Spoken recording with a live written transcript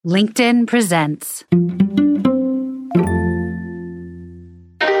LinkedIn presents.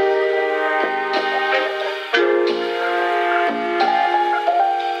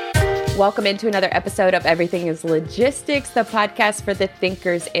 Welcome into another episode of Everything is Logistics, the podcast for the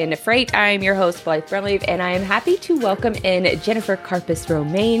thinkers in freight. I am your host, Blythe Brumleve, and I am happy to welcome in Jennifer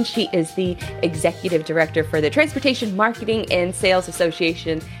Karpus-Romaine. She is the Executive Director for the Transportation Marketing and Sales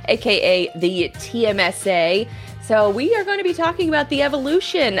Association, aka the TMSA. So we are going to be talking about the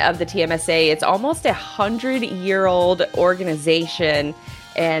evolution of the TMSA. It's almost 100-year-old organization,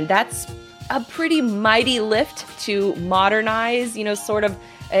 and that's a pretty mighty lift to modernize, sort of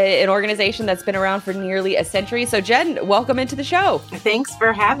an organization that's been around for nearly a century. So Jen, welcome into the show. Thanks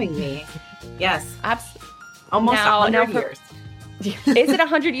for having me. Yes. Almost 100 years. Is it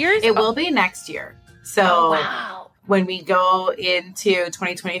 100 years? It will be next year. So when we go into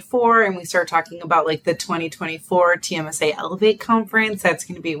 2024 and we start talking about like the 2024 TMSA Elevate Conference, that's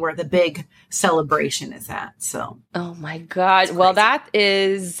going to be where the big celebration is at. So, oh my God. Well, that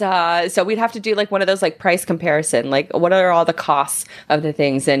is, so we'd have to do like one of those like price comparison, like what are all the costs of the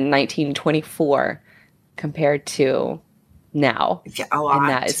things in 1924 compared to now? Yeah, a lot. And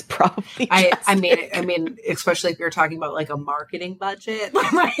that is probably I mean, especially if you're talking about like a marketing budget.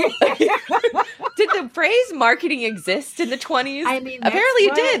 Did the phrase marketing exist in the 20s? I mean, apparently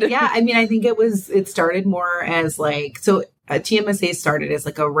it did. Yeah. I mean, I think it started more as like, so TMSA started as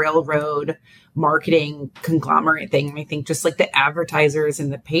like a railroad marketing conglomerate thing. And I think just like the advertisers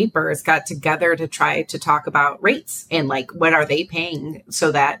and the papers got together to try to talk about rates and like, what are they paying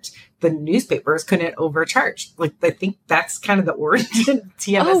so that the newspapers couldn't overcharge. Like, I think that's kind of the origin of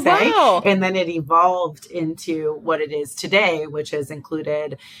TMSA. Oh, wow. And then it evolved into what it is today, which has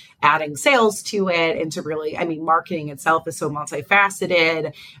included adding sales to it and to really, I mean, marketing itself is so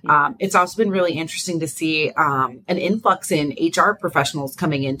multifaceted. It's also been really interesting to see an influx in HR professionals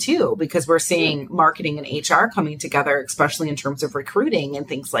coming in too, because we're seeing marketing and HR coming together, especially in terms of recruiting and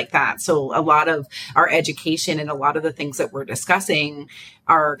things like that. So a lot of our education and a lot of the things that we're discussing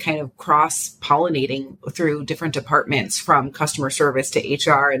are kind of cross-pollinating through different departments, from customer service to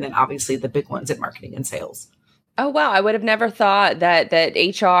HR, and then obviously the big ones in marketing and sales. Oh, wow. I would have never thought that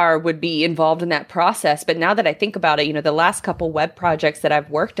HR would be involved in that process. But now that I think about it, the last couple web projects that I've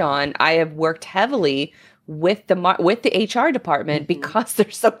worked on, I have worked heavily with the HR department because they're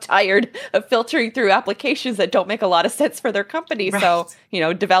so tired of filtering through applications that don't make a lot of sense for their company. Right. So,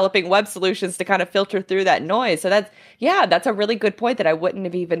 developing web solutions to kind of filter through that noise. So that's a really good point that I wouldn't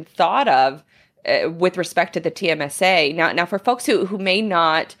have even thought of with respect to the TMSA. Now for folks who may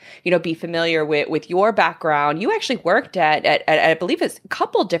not, be familiar with your background, you actually worked at I believe it's a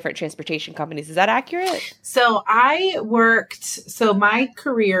couple different transportation companies. Is that accurate? So my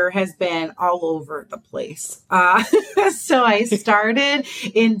career has been all over the place. So I started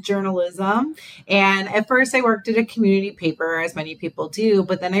in journalism, and at first I worked at a community paper, as many people do,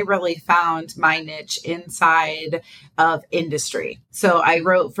 but then I really found my niche inside of industry. So I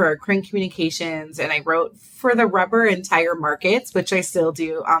wrote for Crane Communications, and I wrote for the rubber and tire markets, which I still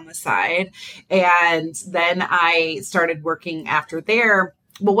do on the side. And then I started working after there.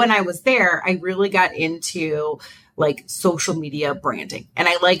 But when I was there, I really got into like social media branding. And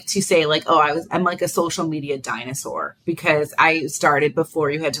I like to say like, I'm like a social media dinosaur, because I started before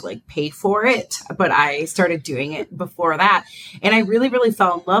you had to like pay for it, but I started doing it before that. And I really, really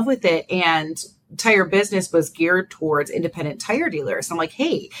fell in love with it. And tire business was geared towards independent tire dealers. I'm like,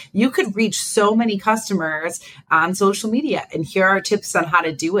 hey, you could reach so many customers on social media, and here are tips on how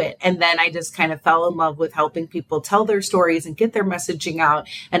to do it. And then I just kind of fell in love with helping people tell their stories and get their messaging out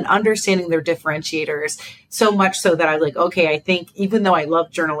and understanding their differentiators, so much so that I was like, okay, I think even though I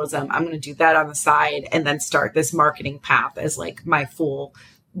love journalism, I'm going to do that on the side and then start this marketing path as like my full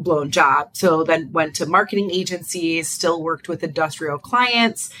blown job. So then went to marketing agencies, still worked with industrial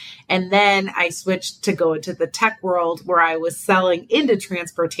clients. And then I switched to go into the tech world, where I was selling into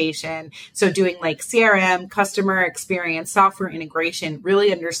transportation. So doing like CRM, customer experience, software integration,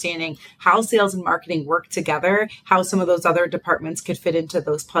 really understanding how sales and marketing work together, how some of those other departments could fit into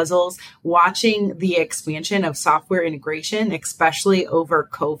those puzzles, watching the expansion of software integration, especially over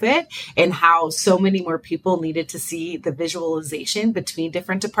COVID, and how so many more people needed to see the visualization between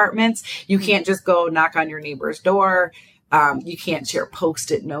different departments. You can't just go knock on your neighbor's door. You can't share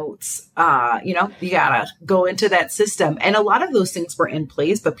Post-it notes. You gotta go into that system. And a lot of those things were in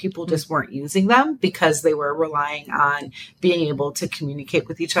place, but people just weren't using them because they were relying on being able to communicate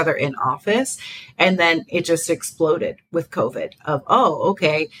with each other in office. And then it just exploded with COVID of,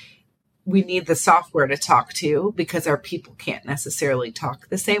 okay, we need the software to talk to because our people can't necessarily talk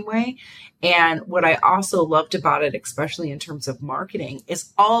the same way. And what I also loved about it, especially in terms of marketing,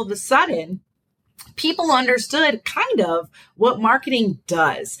 is all of a sudden people understood kind of what marketing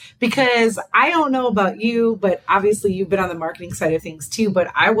does. Because I don't know about you, but obviously you've been on the marketing side of things too.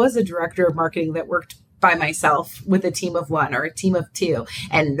 But I was a director of marketing that worked by myself with a team of one or a team of two,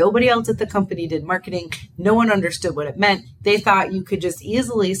 and nobody else at the company did marketing. No one understood what it meant. They thought you could just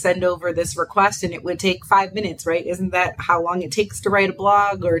easily send over this request and it would take 5 minutes, right? Isn't that how long it takes to write a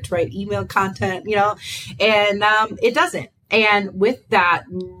blog or to write email content, And it doesn't. And with that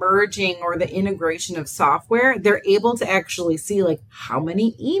merging or the integration of software, they're able to actually see like how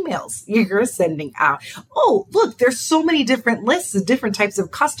many emails you're sending out. Oh, look, there's so many different lists of different types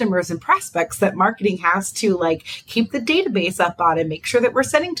of customers and prospects that marketing has to like keep the database up on and make sure that we're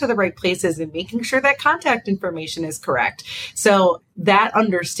sending to the right places and making sure that contact information is correct. So that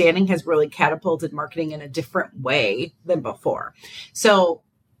understanding has really catapulted marketing in a different way than before. So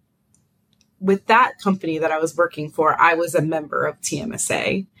with that company that I was working for, I was a member of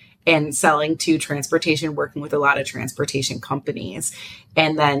TMSA and selling to transportation, working with a lot of transportation companies,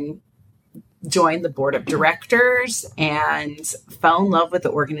 and then joined the board of directors and fell in love with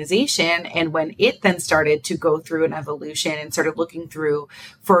the organization. And when it then started to go through an evolution and started looking through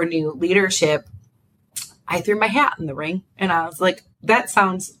for new leadership, I threw my hat in the ring and I was like, that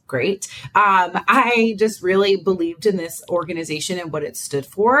sounds great. I just really believed in this organization and what it stood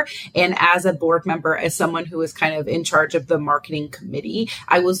for. And as a board member, as someone who was kind of in charge of the marketing committee,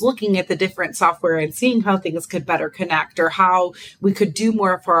 I was looking at the different software and seeing how things could better connect or how we could do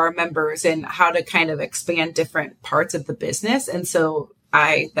more for our members and how to kind of expand different parts of the business. And so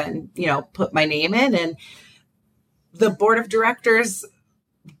I then, put my name in, and the board of directors,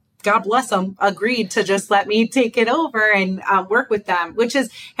 God bless them, agreed to just let me take it over and work with them, which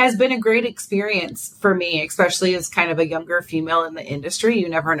has been a great experience for me, especially as kind of a younger female in the industry. You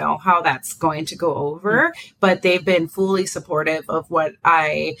never know how that's going to go over, but they've been fully supportive of what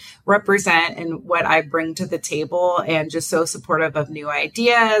I represent and what I bring to the table, and just so supportive of new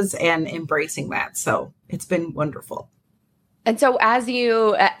ideas and embracing that. So it's been wonderful. And so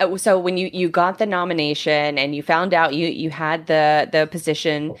when you got the nomination and you found out you had the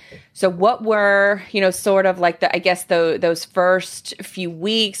position, so what were, sort of like those first few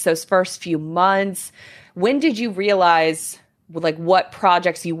weeks, those first few months, when did you realize like what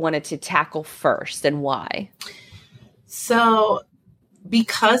projects you wanted to tackle first and why? So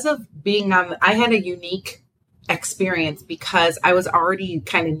because of being I had a unique experience because I was already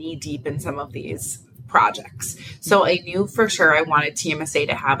kind of knee deep in some of these projects. So I knew for sure I wanted TMSA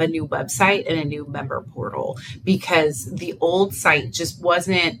to have a new website and a new member portal, because the old site just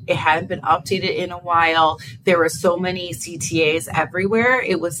it hadn't been updated in a while. There were so many CTAs everywhere.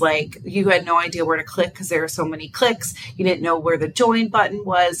 It was like you had no idea where to click because there were so many clicks. You didn't know where the join button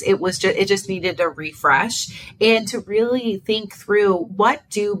was. It just needed a refresh, and to really think through what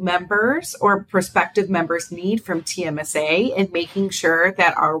do members or prospective members need from TMSA, and making sure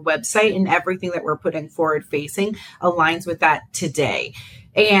that our website and everything that we're putting forward facing aligns with that today,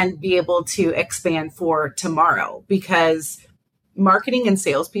 and be able to expand for tomorrow, because marketing and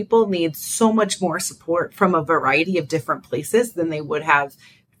salespeople need so much more support from a variety of different places than they would have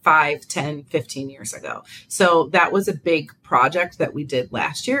 5, 10, 15 years ago. So that was a big project that we did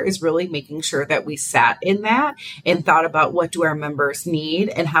last year, is really making sure that we sat in that and thought about what do our members need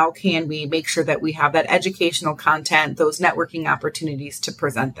and how can we make sure that we have that educational content, those networking opportunities to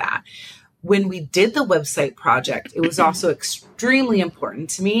present that. When we did the website project, it was also extremely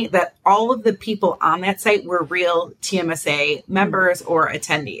important to me that all of the people on that site were real TMSA members or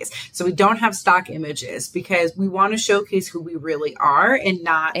attendees. So we don't have stock images, because we want to showcase who we really are and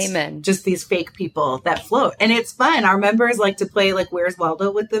not just these fake people that float. And it's fun. Our members like to play like Where's Waldo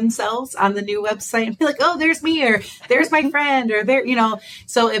with themselves on the new website and be like, oh, there's me, or there's my friend, or there,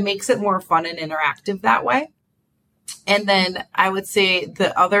 so it makes it more fun and interactive that way. And then I would say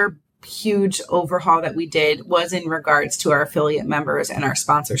the other huge overhaul that we did was in regards to our affiliate members and our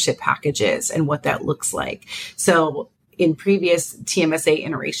sponsorship packages and what that looks like. So in previous TMSA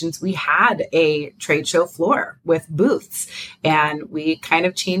iterations, we had a trade show floor with booths, and we kind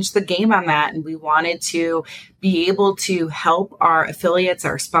of changed the game on that. And we wanted to be able to help our affiliates,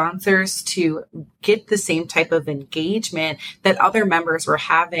 our sponsors, to get the same type of engagement that other members were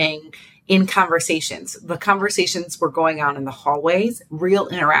having in conversations. The conversations were going on in the hallways, real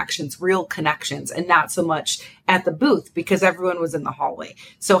interactions, real connections, and not so much at the booth because everyone was in the hallway.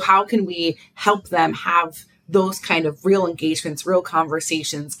 So how can we help them have those kind of real engagements, real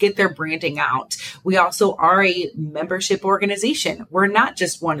conversations, get their branding out. We also are a membership organization. We're not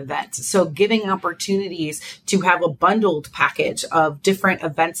just one event. So giving opportunities to have a bundled package of different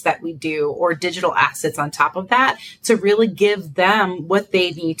events that we do or digital assets on top of that to really give them what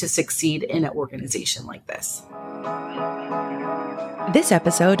they need to succeed in an organization like this. This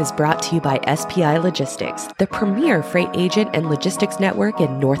episode is brought to you by SPI Logistics, the premier freight agent and logistics network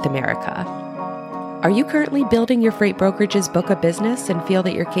in North America. Are you currently building your freight brokerage's book of business and feel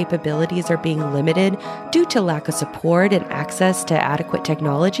that your capabilities are being limited due to lack of support and access to adequate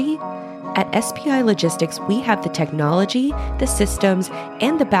technology? At SPI Logistics, we have the technology, the systems,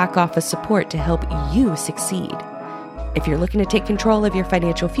 and the back office support to help you succeed. If you're looking to take control of your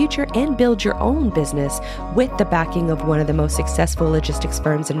financial future and build your own business with the backing of one of the most successful logistics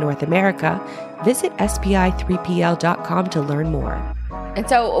firms in North America, visit spi3pl.com to learn more. And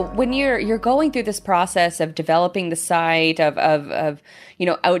so when you're going through this process of developing the site, of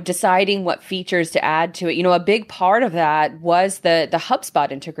deciding what features to add to it, a big part of that was the HubSpot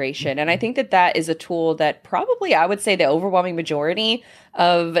integration. And I think that is a tool that probably, I would say, the overwhelming majority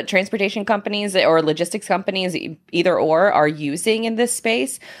of transportation companies or logistics companies, either or, are using in this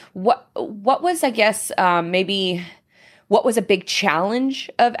space. What was, I guess, what was a big challenge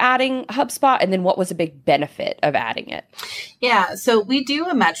of adding HubSpot, and then what was a big benefit of adding it? Yeah, so we do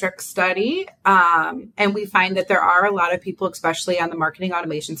a metric study, and we find that there are a lot of people, especially on the marketing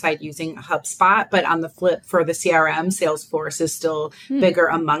automation side, using HubSpot, but on the flip for the CRM, Salesforce is still bigger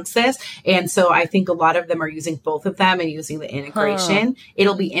amongst this. And so I think a lot of them are using both of them and using the integration.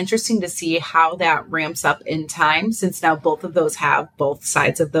 It'll be interesting to see how that ramps up in time, since now both of those have both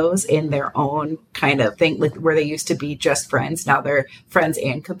sides of those in their own kind of thing, like where they used to be just friends. Now they're friends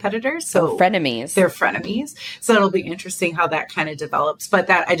and competitors. So frenemies. They're frenemies. So it'll be interesting how that kind of develops. But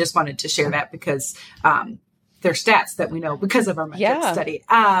that I just wanted to share that because they're stats that we know because of our metric study.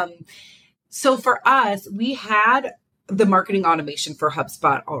 So for us, we had the marketing automation for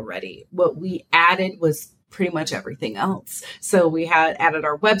HubSpot already. What we added was pretty much everything else. So we had added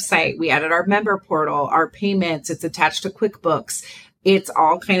our website, we added our member portal, our payments, it's attached to QuickBooks. It's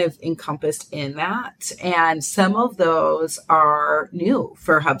all kind of encompassed in that. And some of those are new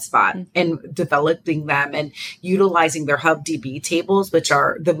for HubSpot and developing them and utilizing their HubDB tables, which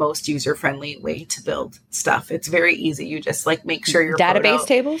are the most user-friendly way to build stuff. It's very easy. You just make sure your database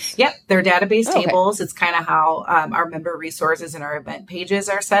tables? Yep. They're database tables. It's kind of how our member resources and our event pages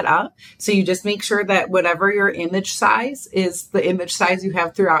are set up. So you just make sure that whatever your image size is the image size you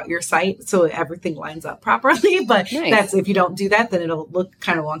have throughout your site. So everything lines up properly. But that's, if you don't do that, then it'll look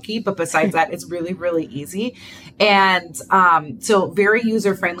kind of wonky, but besides that, it's really, really easy. And so very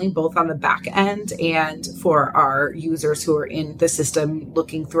user-friendly, both on the back end and for our users who are in the system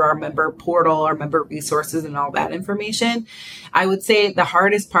looking through our member portal, our member resources, and all that information. I would say the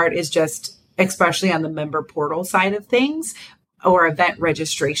hardest part is just, especially on the member portal side of things or event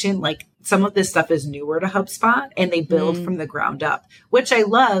registration, some of this stuff is newer to HubSpot and they build from the ground up, which I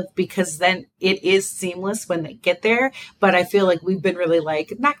love because then it is seamless when they get there. But I feel like we've been really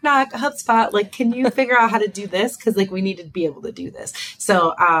knock, knock, HubSpot, can you figure out how to do this? Because we need to be able to do this.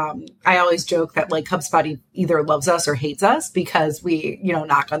 So I always joke that HubSpot either loves us or hates us because we,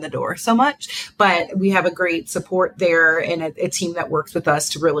 knock on the door so much. But we have a great support there and a team that works with us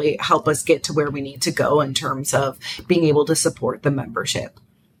to really help us get to where we need to go in terms of being able to support the membership.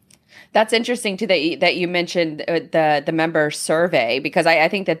 That's interesting too that you mentioned the member survey, because I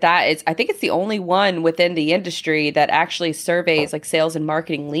think I think it's the only one within the industry that actually surveys sales and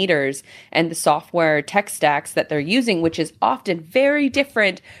marketing leaders and the software tech stacks that they're using, which is often very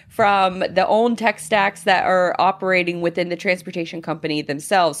different from the own tech stacks that are operating within the transportation company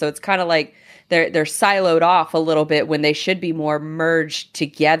themselves. So it's kind of they're siloed off a little bit when they should be more merged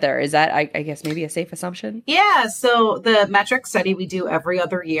together. Is that, I guess, maybe a safe assumption? Yeah. So the metric study we do every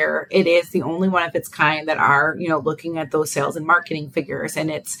other year, it is the only one of its kind that are, looking at those sales and marketing figures.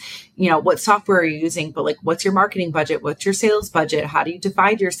 And it's, what software are you using, but what's your marketing budget? What's your sales budget? How do you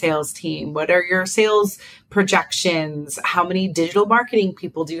divide your sales team? What are your sales projections? How many digital marketing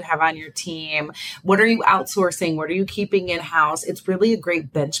people do you have on your team? What are you outsourcing? What are you keeping in-house? It's really a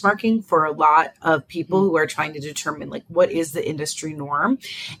great benchmarking for a lot of people who are trying to determine what is the industry norm.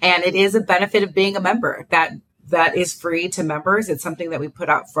 And it is a benefit of being a member that is free to members. It's something that we put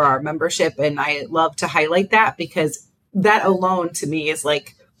out for our membership. And I love to highlight that because that alone to me is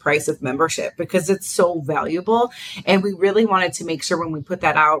price of membership because it's so valuable. And we really wanted to make sure when we put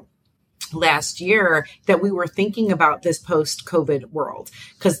that out last year that we were thinking about this post-COVID world,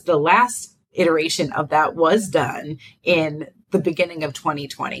 because the last iteration of that was done in the beginning of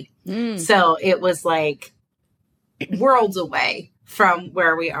 2020. So it was worlds away from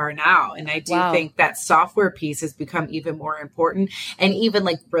where we are now. And I do think that software piece has become even more important, and even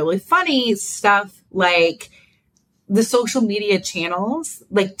like really funny stuff like the social media channels,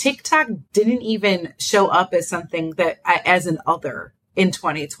 like TikTok didn't even show up as something that as an other in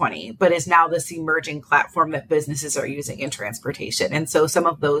 2020, but is now this emerging platform that businesses are using in transportation. And so some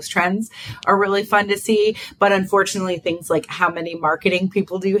of those trends are really fun to see. But unfortunately, things like how many marketing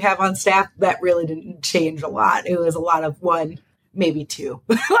people do you have on staff, that really didn't change a lot. It was a lot of one, maybe two.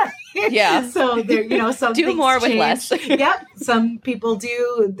 Yeah. So there, some do more change. With less. Yep. Some people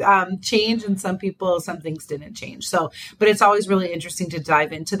do change, and some things didn't change. So, but it's always really interesting to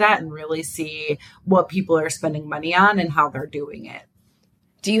dive into that and really see what people are spending money on and how they're doing it.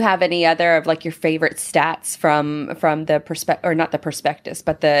 Do you have any other of like your favorite stats from the or not the prospectus,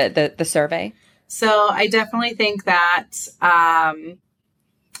 but the survey? So I definitely think that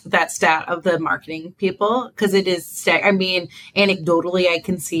that stat of the marketing people, because it is anecdotally, I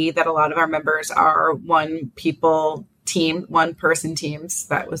can see that a lot of our members are one person teams.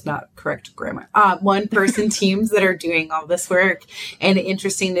 That was not correct grammar. One person teams that are doing all this work, and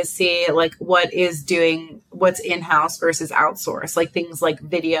interesting to see like what's in-house versus outsourced, like things like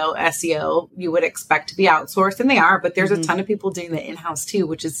video SEO, you would expect to be outsourced, and they are, but there's a ton of people doing the in-house too,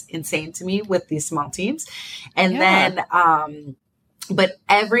 which is insane to me with these small teams. And then, but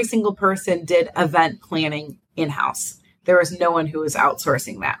every single person did event planning in-house. There was no one who was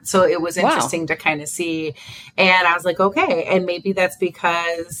outsourcing that. So it was interesting to kind of see. And I was like, okay. And maybe that's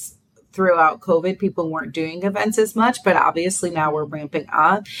because throughout COVID, people weren't doing events as much, but obviously now we're ramping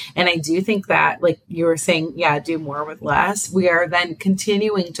up. And I do think that, like you were saying, do more with less. We are then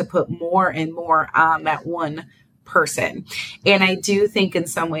continuing to put more and more on that one person. And I do think in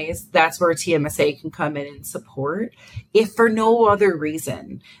some ways that's where TMSA can come in and support, if for no other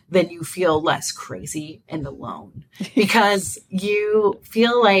reason than you feel less crazy and alone, because you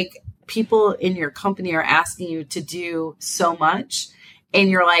feel like people in your company are asking you to do so much. And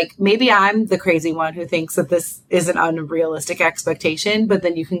you're like, maybe I'm the crazy one who thinks that this is an unrealistic expectation, but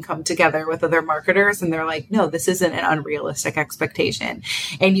then you can come together with other marketers and they're like, no, this isn't an unrealistic expectation.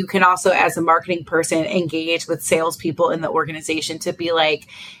 And you can also, as a marketing person, engage with salespeople in the organization to be like,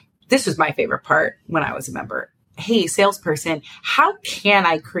 this was my favorite part when I was a member. Hey, salesperson, how can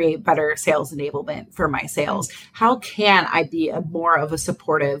I create better sales enablement for my sales? How can I be more of a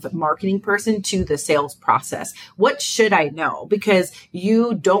supportive marketing person to the sales process? What should I know? Because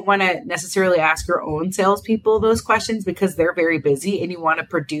you don't want to necessarily ask your own salespeople those questions because they're very busy and you want to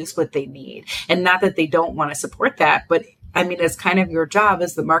produce what they need. And not that they don't want to support that, but I mean, it's kind of your job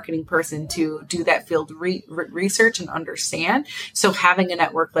as the marketing person to do that field research and understand. So having a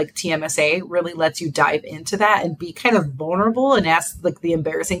network like TMSA really lets you dive into that and be kind of vulnerable and ask like the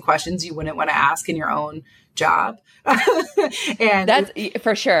embarrassing questions you wouldn't want to ask in your own job. And that's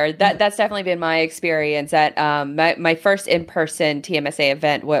for sure. That's definitely been my experience at my first in-person TMSA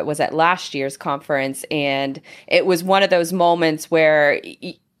event was at last year's conference. And it was one of those moments where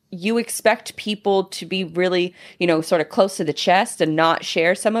you expect people to be really, sort of close to the chest and not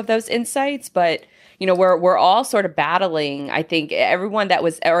share some of those insights. But, we're all sort of battling. I think everyone that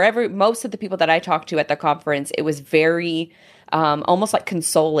was, most of the people that I talked to at the conference, it was very almost like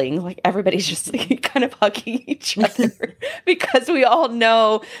consoling, like everybody's just like kind of hugging each other because we all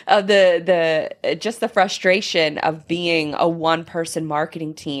know of just the frustration of being a one-person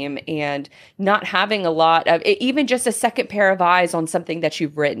marketing team and not having a lot of even just a second pair of eyes on something that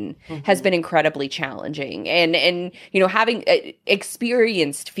you've written has been incredibly challenging. And having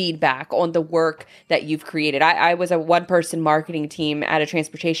experienced feedback on the work that you've created. I was a one-person marketing team at a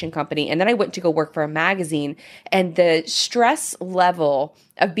transportation company, and then I went to go work for a magazine, and the stress level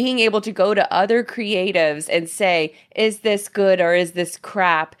of being able to go to other creatives and say, is this good or is this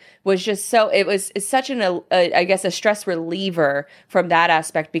crap, was just it's such a stress reliever from that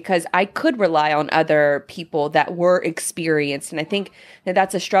aspect, because I could rely on other people that were experienced. And I think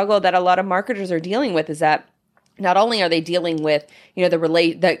that's a struggle that a lot of marketers are dealing with, is that not only are they dealing with,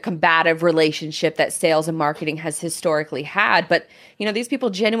 the combative relationship that sales and marketing has historically had, but, these people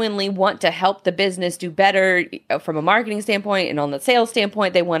genuinely want to help the business do better from a marketing standpoint, and on the sales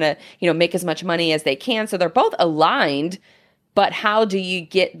standpoint, they want to, make as much money as they can. So they're both aligned, but how do you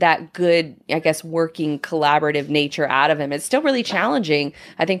get that good, working collaborative nature out of them? It's still really challenging,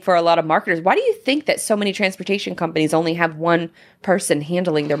 I think, for a lot of marketers. Why do you think that so many transportation companies only have one person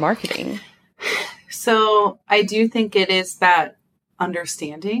handling their marketing? So I do think it is that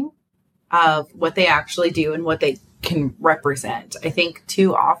understanding of what they actually do and what they can represent. I think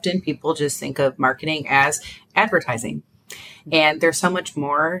too often people just think of marketing as advertising. And there's so much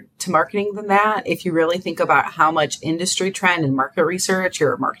more to marketing than that. If you really think about how much industry trend and market research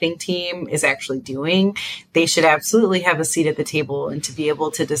your marketing team is actually doing, they should absolutely have a seat at the table and to be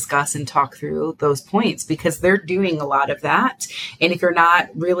able to discuss and talk through those points, because they're doing a lot of that. And if you're not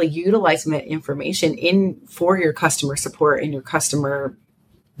really utilizing that information for your customer support and your customer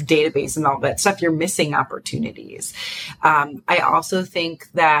database and all that stuff, you're missing opportunities. I also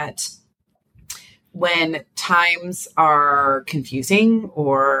think that when times are confusing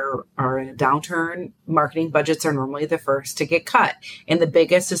or are in a downturn, marketing budgets are normally the first to get cut. And the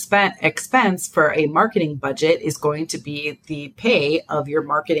biggest expense for a marketing budget is going to be the pay of your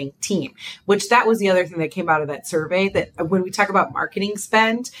marketing team, which that was the other thing that came out of that survey, that when we talk about marketing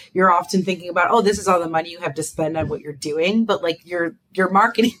spend, you're often thinking about, oh, this is all the money you have to spend on what you're doing. But like your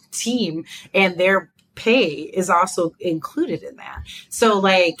marketing team and their pay is also included in that. So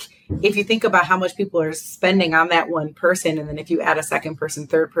like, if you think about how much people are spending on that one person, and then if you add a second person,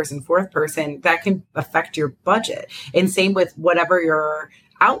 third person, fourth person, that can affect your budget. And same with whatever you're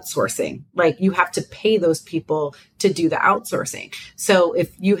outsourcing, like you have to pay those people to do the outsourcing. So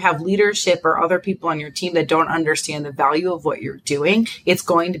if you have leadership or other people on your team that don't understand the value of what you're doing, it's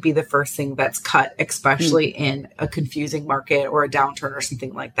going to be the first thing that's cut, especially in a confusing market or a downturn or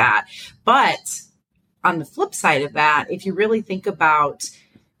something like that. But on the flip side of that, if you really think about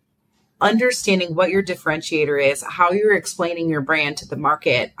understanding what your differentiator is, how you're explaining your brand to the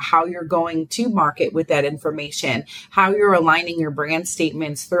market, how you're going to market with that information, how you're aligning your brand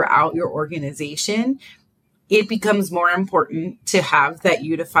statements throughout your organization, it becomes more important to have that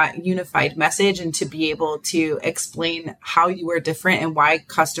unified message and to be able to explain how you are different and why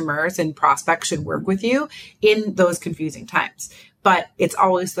customers and prospects should work with you in those confusing times. But it's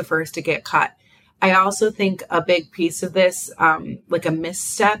always the first to get cut. I also think a big piece of this, like a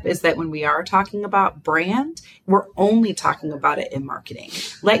misstep, is that when we are talking about brand, we're only talking about it in marketing.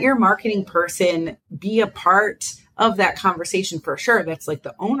 Let your marketing person be a part of that conversation for sure. That's like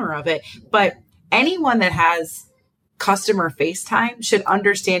the owner of it. But anyone that has customer face time should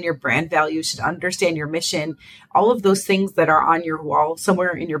understand your brand value, should understand your mission, all of those things that are on your wall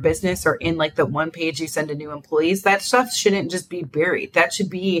somewhere in your business or in like the one page you send to new employees. That stuff shouldn't just be buried. That should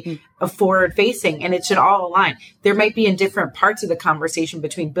be a forward facing, and it should all align. There might be in different parts of the conversation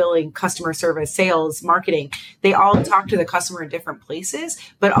between billing, customer service, sales, marketing. They all talk to the customer in different places,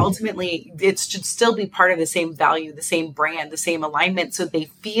 but ultimately it should still be part of the same value, the same brand, the same alignment. So they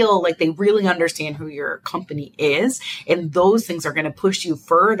feel like they really understand who your company is. And those things are going to push you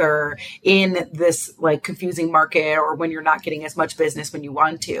further in this like confusing market, or when you're not getting as much business when you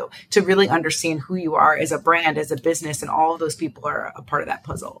want to really understand who you are as a brand, as a business, and all of those people are a part of that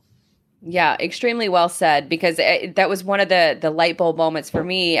puzzle. Yeah, extremely well said, because that was one of the light bulb moments for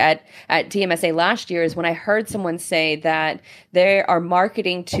me at TMSA last year, is when I heard someone say that they are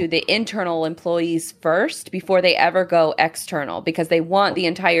marketing to the internal employees first before they ever go external, because they want the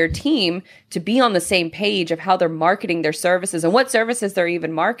entire team to be on the same page of how they're marketing their services and what services they're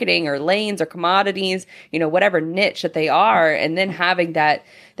even marketing, or lanes or commodities, whatever niche that they are, and then having that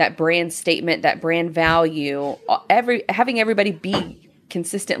brand statement, that brand value, having everybody be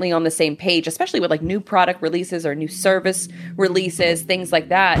consistently on the same page, especially with like new product releases or new service releases, things like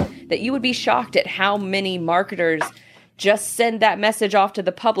that you would be shocked at how many marketers just send that message off to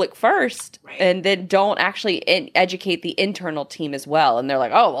the public first, right, and then don't actually educate the internal team as well. And they're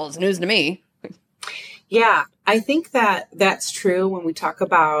like, oh, well, it's news to me. Yeah, I think that that's true when we talk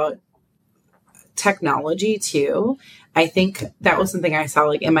about technology too. I think that was something I saw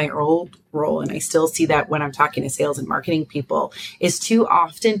like in my old role, and I still see that when I'm talking to sales and marketing people, is too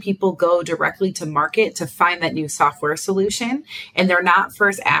often people go directly to market to find that new software solution. And they're not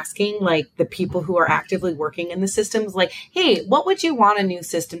first asking like the people who are actively working in the systems, like, hey, what would you want a new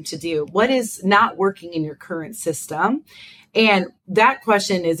system to do? What is not working in your current system? And that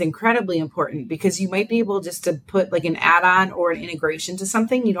question is incredibly important, because you might be able just to put like an add-on or an integration to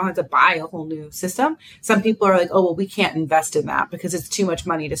something. You don't have to buy a whole new system. Some people are like, oh, well, we can't invest in that because it's too much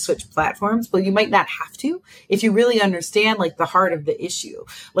money to switch platforms. Well, you might not have to if you really understand like the heart of the issue.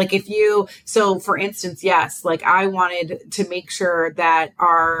 Like so for instance, yes, like I wanted to make sure that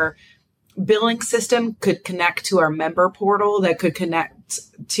our billing system could connect to our member portal, that could connect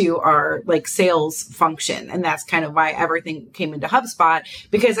to our like sales function. And that's kind of why everything came into HubSpot,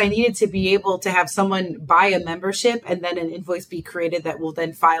 because I needed to be able to have someone buy a membership and then an invoice be created that will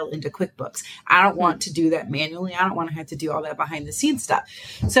then file into QuickBooks. I don't want to do that manually. I don't want to have to do all that behind the scenes stuff.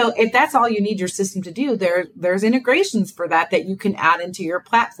 So if that's all you need your system to do, there's integrations for that you can add into your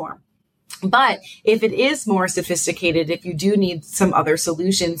platform. But if it is more sophisticated, if you do need some other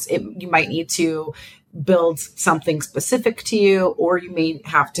solutions, you might need to build something specific to you, or you may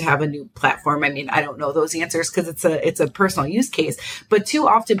have to have a new platform. I mean, I don't know those answers because it's a personal use case, but too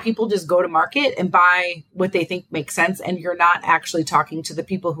often people just go to market and buy what they think makes sense. And you're not actually talking to the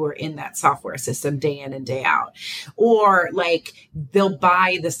people who are in that software system day in and day out. Or like they'll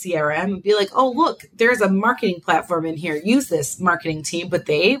buy the CRM and be like, oh, look, there's a marketing platform in here. Use this marketing team, but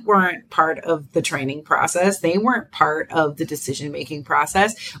they weren't part of the training process. They weren't part of the decision-making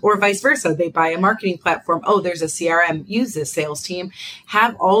process, or vice versa. They buy a marketing platform. Oh, there's a CRM. Use this sales team.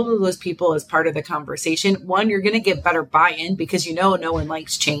 Have all of those people as part of the conversation. One, you're going to get better buy-in because no one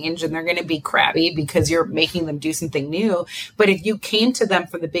likes change and they're going to be crabby because you're making them do something new. But if you came to them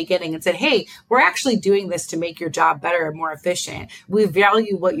from the beginning and said, hey, we're actually doing this to make your job better and more efficient. We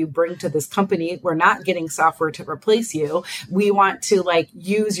value what you bring to this company. We're not getting software to replace you. We want to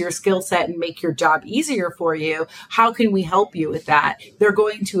use your skill set and make your job easier for you. How can we help you with that? They're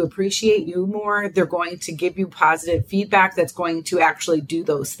going to appreciate you more. They're going to give you positive feedback that's going to actually do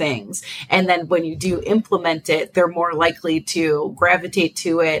those things. And then when you do implement it, they're more likely to gravitate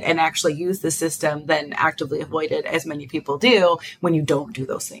to it and actually use the system than actively avoid it, as many people do when you don't do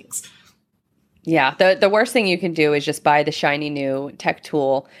those things. Yeah, the worst thing you can do is just buy the shiny new tech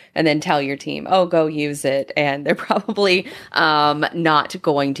tool and then tell your team, oh, go use it. And they're probably not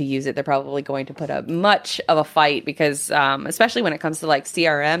going to use it. They're probably going to put up much of a fight because especially when it comes to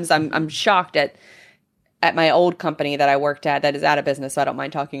CRMs, I'm shocked at my old company that I worked at that is out of business, so I don't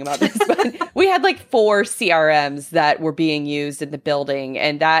mind talking about this, but we had 4 CRMs that were being used in the building.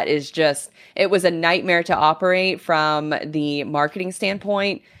 And that is it was a nightmare to operate from the marketing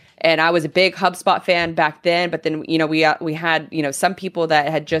standpoint. And I was a big HubSpot fan back then, but then, we had, some people that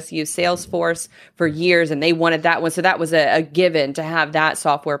had just used Salesforce for years and they wanted that one. So that was a given to have that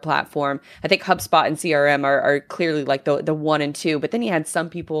software platform. I think HubSpot and CRM are clearly the 1 and 2, but then you had some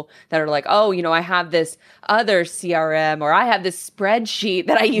people that are like, oh, I have this other CRM or I have this spreadsheet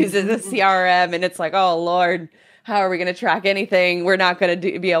that I use as a CRM. And it's like, oh, Lord, how are we going to track anything? We're not going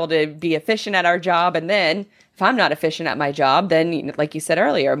to be able to be efficient at our job. And then if I'm not efficient at my job, then like you said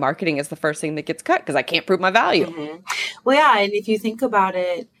earlier, marketing is the first thing that gets cut because I can't prove my value. Mm-hmm. Well, yeah. And if you think about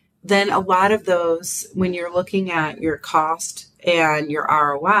it, then a lot of those, when you're looking at your cost and your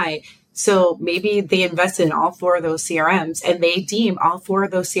ROI, so maybe they invested in all 4 of those CRMs and they deem all 4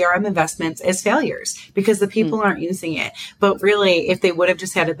 of those CRM investments as failures because the people aren't using it. But really, if they would have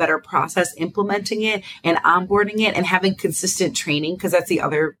just had a better process implementing it and onboarding it and having consistent training, because that's the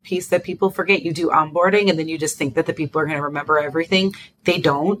other piece that people forget. You do onboarding and then you just think that the people are going to remember everything. They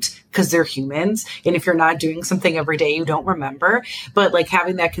don't, because they're humans. And if you're not doing something every day, you don't remember. But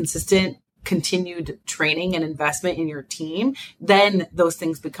having that consistent continued training and investment in your team, then those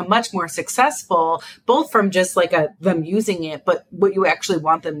things become much more successful, both from just them using it, but what you actually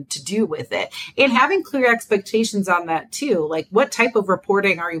want them to do with it. And having clear expectations on that too. What type of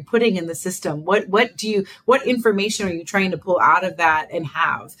reporting are you putting in the system? What information are you trying to pull out of that and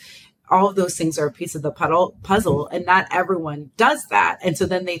have? All of those things are a piece of the puzzle, and not everyone does that. And so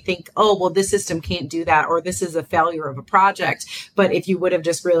then they think, oh, well, this system can't do that, or this is a failure of a project. But if you would have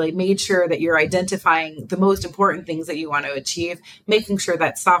just really made sure that you're identifying the most important things that you want to achieve, making sure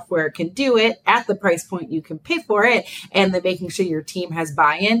that software can do it at the price point you can pay for it, and then making sure your team has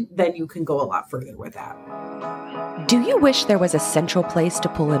buy-in, then you can go a lot further with that. Do you wish there was a central place to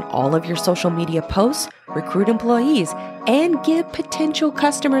pull in all of your social media posts, recruit employees, and give potential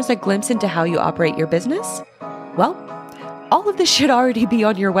customers a glimpse into how you operate your business? Well, all of this should already be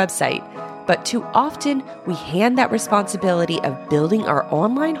on your website, but too often we hand that responsibility of building our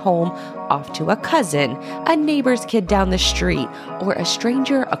online home off to a cousin, a neighbor's kid down the street, or a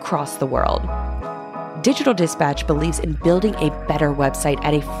stranger across the world. Digital Dispatch believes in building a better website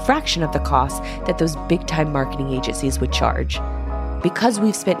at a fraction of the cost that those big-time marketing agencies would charge. Because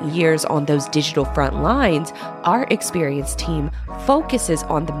we've spent years on those digital front lines, our experienced team focuses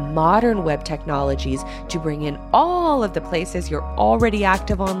on the modern web technologies to bring in all of the places you're already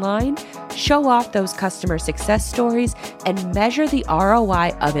active online, show off those customer success stories, and measure the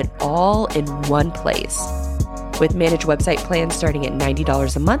ROI of it all in one place. With managed website plans starting at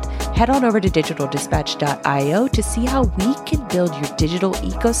 $90 a month, head on over to digitaldispatch.io to see how we can build your digital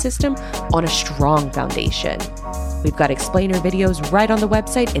ecosystem on a strong foundation. We've got explainer videos right on the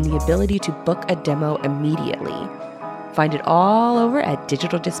website and the ability to book a demo immediately. Find it all over at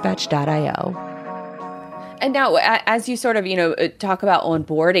digitaldispatch.io. And now, as you sort of, talk about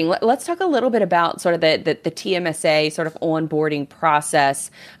onboarding, let's talk a little bit about sort of the TMSA sort of onboarding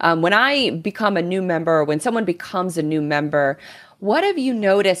process. When I become a new member, when someone becomes a new member, What have you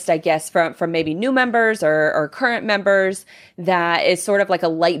noticed, I guess, from maybe new members or current members that is sort of like a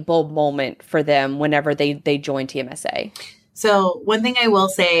light bulb moment for them whenever they join TMSA? So one thing I will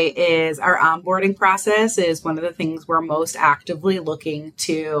say is our onboarding process is one of the things we're most actively looking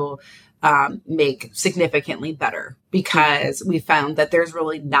to make significantly better, because we found that there's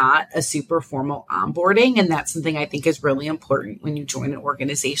really not a super formal onboarding. And that's something I think is really important when you join an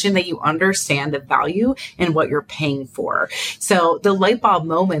organization, that you understand the value and what you're paying for. So the light bulb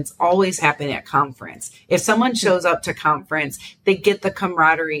moments always happen at conference. If someone shows up to conference, they get the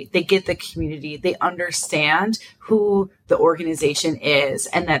camaraderie, they get the community, they understand who the organization is,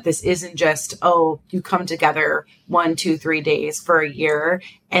 and that this isn't just, oh, you come together 1, 2, 3 days for a year,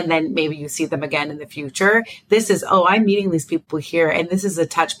 and then maybe you see them again in the future. This is, oh, I'm meeting these people here, and this is a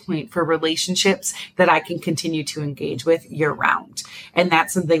touch point for relationships that I can continue to engage with year round. And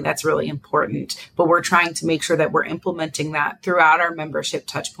that's something that's really important. But we're trying to make sure that we're implementing that throughout our membership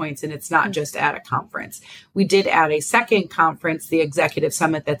touch points, and it's not just at a conference. We did add a second conference, the Executive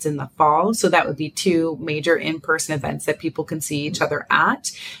Summit, that's in the fall. So that would be 2 major in-person events that people can see each other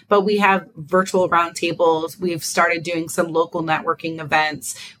at. But we have virtual roundtables. We've started doing some local networking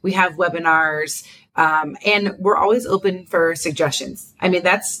events. We have webinars. And we're always open for suggestions. I mean,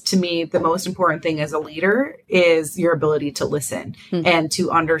 that's, to me, the most important thing as a leader is your ability to listen and to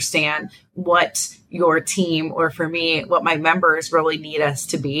understand what your team, or for me, what my members really need us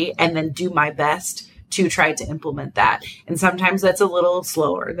to be, and then do my best to try to implement that. And sometimes that's a little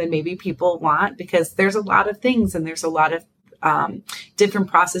slower than maybe people want, because there's a lot of things and there's a lot of different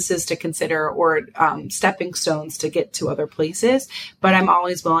processes to consider, or stepping stones to get to other places. But I'm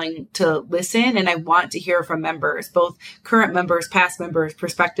always willing to listen, and I want to hear from members, both current members, past members,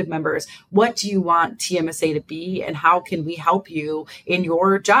 prospective members. What do you want TMSA to be, and how can we help you in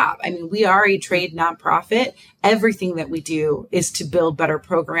your job? I mean, we are a trade nonprofit. Everything that we do is to build better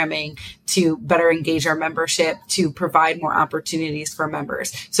programming, to better engage our membership, to provide more opportunities for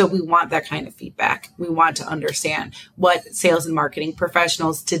members. So we want that kind of feedback. We want to understand what sales and marketing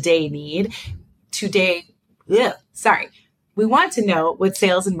professionals today need. We want to know what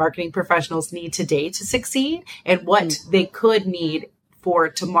sales and marketing professionals need today to succeed, and what they could need for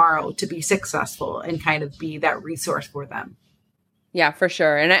tomorrow to be successful, and kind of be that resource for them. Yeah, for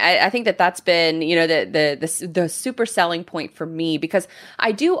sure. And I think that that's been, the super selling point for me, because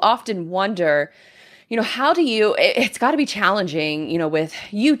I do often wonder, how do you, it's got to be challenging, with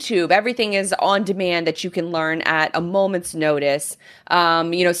YouTube, everything is on demand that you can learn at a moment's notice.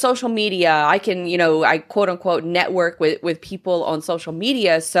 Social media, I can, I quote unquote network with people on social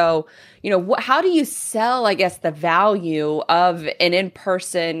media. So, how do you sell, I guess, the value of an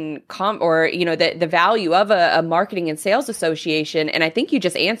in-person the value of a marketing and sales association? And I think you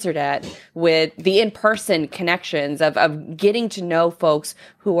just answered that with the in-person connections of getting to know folks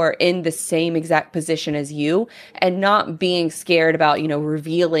who are in the same exact position as you, and not being scared about,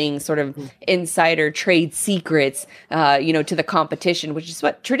 revealing sort of insider trade secrets, to the competition, which is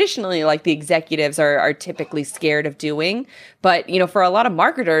what traditionally, like, the executives are typically scared of doing. But, for a lot of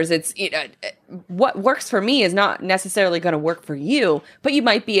marketers, it's, what works for me is not necessarily going to work for you, but you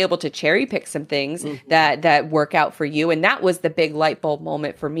might be able to cherry pick some things that work out for you. And that was the big light bulb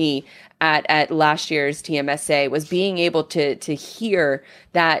moment for me at last year's TMSA, was being able to hear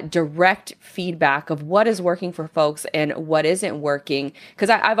that direct feedback of what is working for folks and what isn't working. Because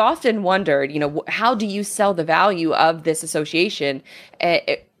I've often wondered, how do you sell the value of this association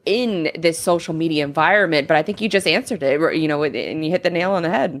in this social media environment? But I think you just answered it, and you hit the nail on the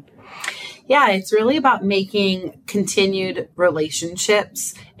head. Yeah, it's really about making continued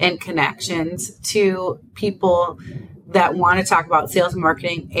relationships and connections to people that want to talk about sales and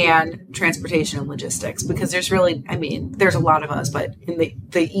marketing and transportation and logistics, because there's really, there's a lot of us, but in the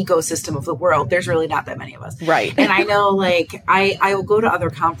ecosystem of the world, there's really not that many of us. Right. And I know, I will go to other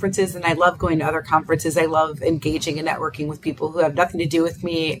conferences, and I love going to other conferences. I love engaging and networking with people who have nothing to do with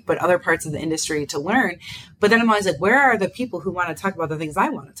me, but other parts of the industry to learn. But then I'm always like, where are the people who want to talk about the things I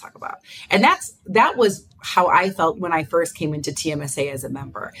want to talk about? And that was how I felt when I first came into TMSA as a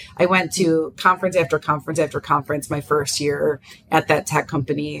member. I went to conference after conference after conference my first year at that tech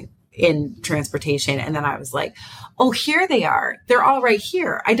company in transportation. And then I was like, oh, here they are. They're all right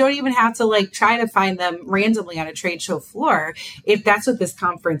here. I don't even have to try to find them randomly on a trade show floor. If that's what this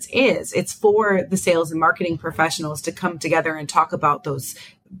conference is, it's for the sales and marketing professionals to come together and talk about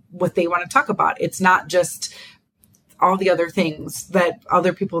what they want to talk about. It's not just all the other things that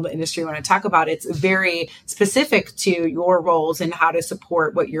other people in the industry want to talk about. It's very specific to your roles and how to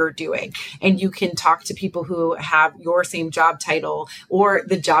support what you're doing. And you can talk to people who have your same job title or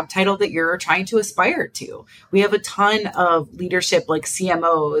the job title that you're trying to aspire to. We have a ton of leadership like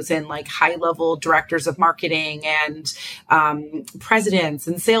CMOs and like high level directors of marketing and presidents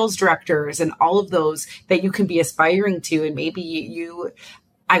and sales directors and all of those that you can be aspiring to. And maybe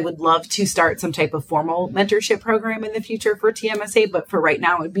I would love to start some type of formal mentorship program in the future for TMSA, but for right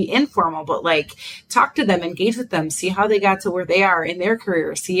now it would be informal, but like talk to them, engage with them, see how they got to where they are in their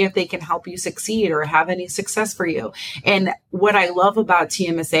career, see if they can help you succeed or have any success for you. And what I love about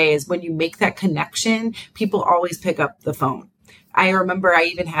TMSA is when you make that connection, people always pick up the phone. I remember I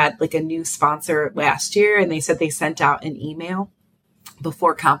even had like a new sponsor last year and they said they sent out an email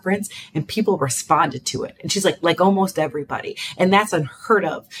before conference and people responded to it. And she's like almost everybody. And that's unheard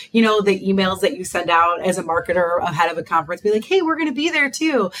of. You know, the emails that you send out as a marketer ahead of a conference, be like, hey, we're going to be there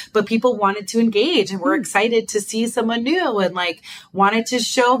too. But people wanted to engage and were excited to see someone new and like wanted to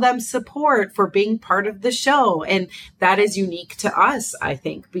show them support for being part of the show. And that is unique to us, I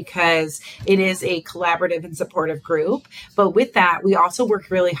think, because it is a collaborative and supportive group. But with that, we also work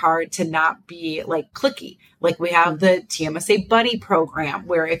really hard to not be like cliquey. Like we have the TMSA Buddy program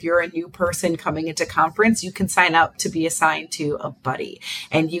where if you're a new person coming into conference, you can sign up to be assigned to a buddy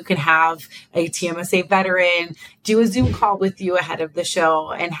and you can have a TMSA veteran do a Zoom call with you ahead of the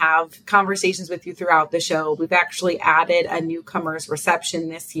show and have conversations with you throughout the show. We've actually added a newcomers reception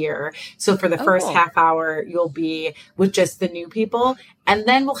this year. So for the first half hour, you'll be with just the new people. And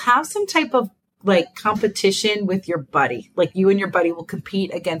then we'll have some type of like competition with your buddy. Like you and your buddy will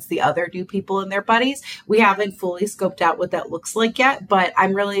compete against the other new people and their buddies. We haven't fully scoped out what that looks like yet, but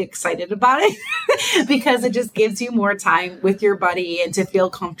I'm really excited about it because it just gives you more time with your buddy and to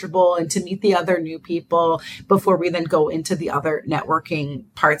feel comfortable and to meet the other new people before we then go into the other networking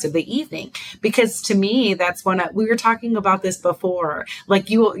parts of the evening. Because to me, that's when we were talking about this before.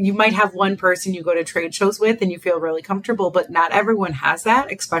 Like you might have one person you go to trade shows with and you feel really comfortable, but not everyone has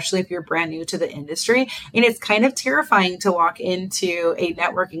that, especially if you're brand new to the industry. And it's kind of terrifying to walk into a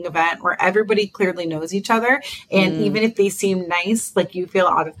networking event where everybody clearly knows each other. And even if they seem nice, like you feel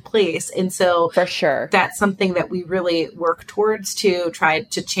out of place. And so for sure, that's something that we really work towards to try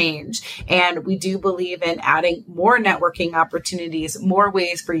to change. And we do believe in adding more networking opportunities, more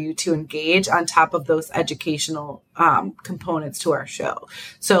ways for you to engage on top of those educational components to our show.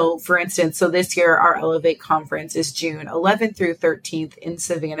 So for instance, this year, our Elevate conference is June 11th through 13th in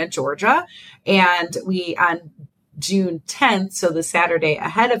Savannah, Georgia. And we, on June 10th, so the Saturday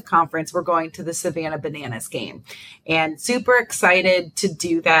ahead of conference, we're going to the Savannah Bananas game and super excited to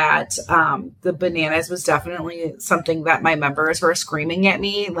do that. The Bananas was definitely something that my members were screaming at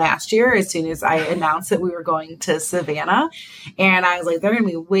me last year as soon as I announced that we were going to Savannah. And I was like, they're going to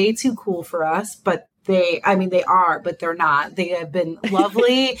be way too cool for us, but they are, but they're not. They have been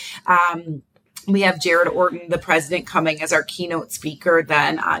lovely. We have Jared Orton, the president, coming as our keynote speaker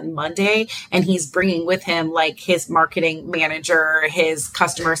then on Monday. And he's bringing with him like his marketing manager, his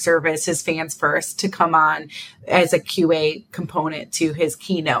customer service, his fans first to come on as a QA component to his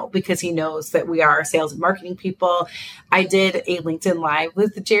keynote because he knows that we are sales and marketing people. I did a LinkedIn Live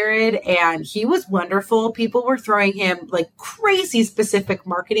with Jared and he was wonderful. People were throwing him like crazy specific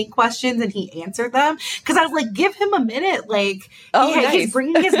marketing questions and he answered them because I was like, give him a minute. Like, nice. He's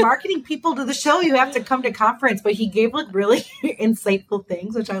bringing his marketing people to the show. You have to come to conference, but he gave like really insightful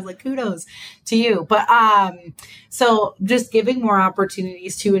things, which I was like, kudos to you. But so just giving more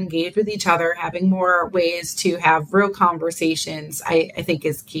opportunities to engage with each other, having more ways to have real conversations, I think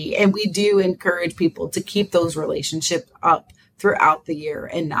is key. And we do encourage people to keep those relationships up throughout the year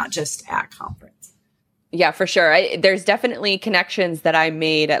and not just at conference. Yeah, for sure. There's definitely connections that I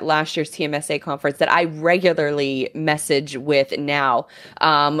made at last year's TMSA conference that I regularly message with now.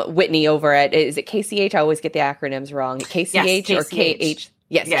 Whitney over at, is it KCH? I always get the acronyms wrong. KCH, yes, or KH?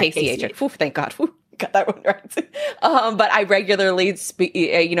 Yes, yeah, KCH. Ooh, thank God. Ooh, got that one right. But I regularly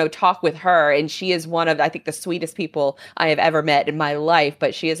talk with her, and she is one of, I think, the sweetest people I have ever met in my life.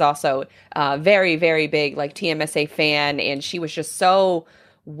 But she is also very, very big, like TMSA fan, and she was just so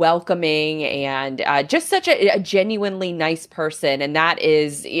welcoming and just such a genuinely nice person. And that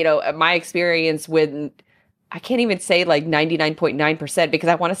is, my experience with, I can't even say like 99.9% because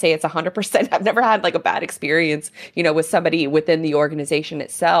I want to say it's 100%. I've never had like a bad experience, with somebody within the organization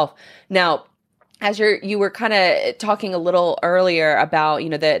itself. Now, as you were kind of talking a little earlier about,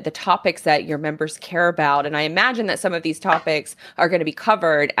 the topics that your members care about, and I imagine that some of these topics are going to be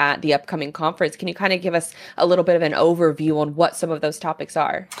covered at the upcoming conference. Can you kind of give us a little bit of an overview on what some of those topics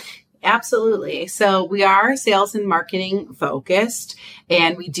are? Absolutely. So we are sales and marketing focused,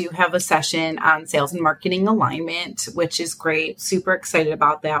 and we do have a session on sales and marketing alignment, which is great. Super excited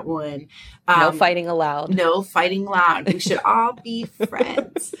about that one. No fighting allowed. No fighting allowed. We should all be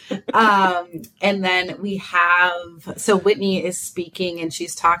friends. And then we have, so Whitney is speaking and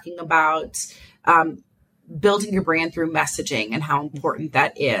she's talking about building your brand through messaging and how important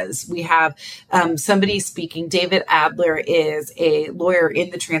that is. We have somebody speaking. David Adler is a lawyer in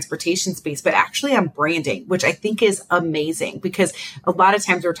the transportation space, but actually on branding, which I think is amazing because a lot of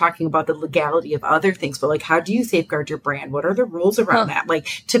times we're talking about the legality of other things, but like, how do you safeguard your brand? What are the rules around that? Like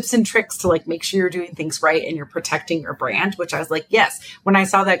tips and tricks to like make sure you're doing things right and you're protecting your brand, which I was like, yes. When I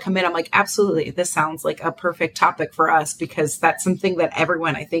saw that come in, I'm like, absolutely. This sounds like a perfect topic for us because that's something that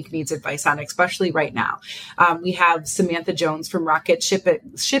everyone I think needs advice on, especially right now. We have Samantha Jones from Rocket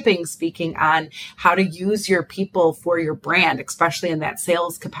Shipping speaking on how to use your people for your brand, especially in that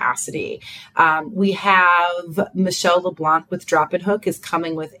sales capacity. We have Michelle LeBlanc with Drop and Hook is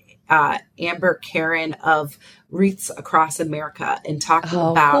coming with Amber Karen of Wreaths Across America and talking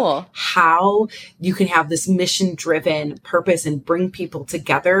about how you can have this mission driven purpose and bring people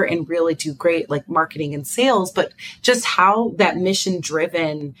together and really do great like marketing and sales, but just how that mission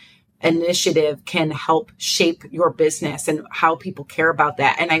driven initiative can help shape your business and how people care about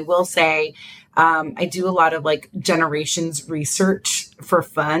that. And I will say, I do a lot of like generations research for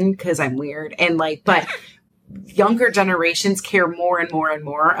fun because I'm weird and like, but younger generations care more and more and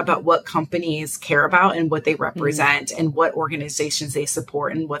more about what companies care about and what they represent and what organizations they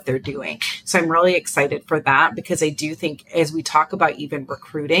support and what they're doing. So I'm really excited for that because I do think as we talk about even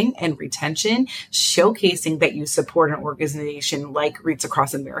recruiting and retention, showcasing that you support an organization like Wreaths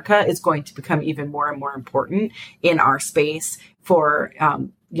Across America is going to become even more and more important in our space for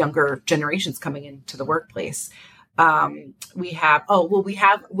younger generations coming into the workplace. We'll have a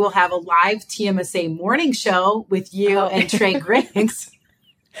live TMSA morning show with you and Trey Griggs,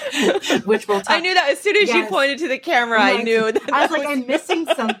 which we'll talk. I knew that as soon as you pointed to the camera, I knew that. I was like, I'm missing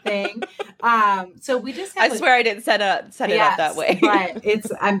something. So we just have I swear I didn't set it up that way. But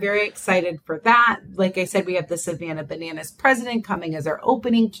I'm very excited for that. Like I said, we have the Savannah Bananas president coming as our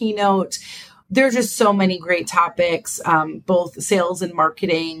opening keynote. There's just so many great topics, both sales and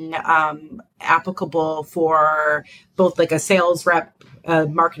marketing, applicable for both like a sales rep, a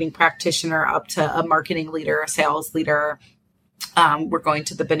marketing practitioner up to a marketing leader, a sales leader. We're going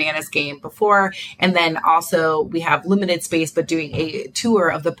to the Bananas game before. And then also we have limited space, but doing a tour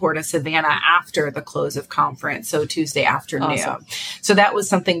of the Port of Savannah after the close of conference. So Tuesday afternoon. Awesome. So that was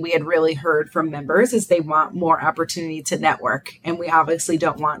something we had really heard from members is they want more opportunity to network. And we obviously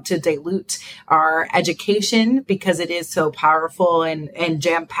don't want to dilute our education because it is so powerful and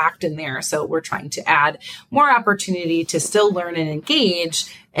jam packed in there. So we're trying to add more opportunity to still learn and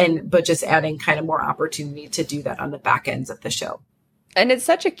engage but just adding kind of more opportunity to do that on the back ends of the show. And it's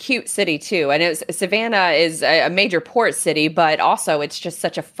such a cute city too. And Savannah is a major port city, but also it's just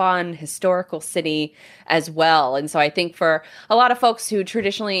such a fun historical city as well. And so I think for a lot of folks who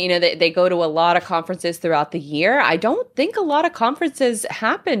traditionally, they go to a lot of conferences throughout the year, I don't think a lot of conferences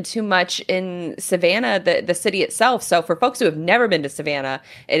happen too much in Savannah, the city itself. So for folks who have never been to Savannah,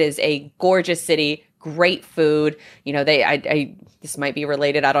 it is a gorgeous city. Great food. This might be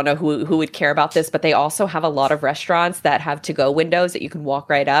related. I don't know who would care about this, but they also have a lot of restaurants that have to-go windows that you can walk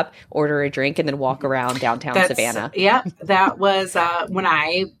right up, order a drink, and then walk around downtown Savannah. Yeah, that was when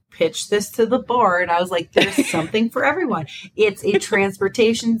I pitched this to the board. I was like, there's something for everyone. It's a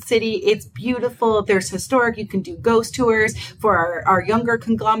transportation city. It's beautiful. There's historic. You can do ghost tours for our younger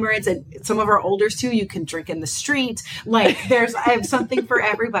conglomerates and some of our olders too. You can drink in the street. Like I have something for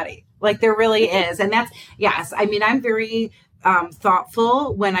everybody. Like there really is. And that's, yes. I mean, I'm very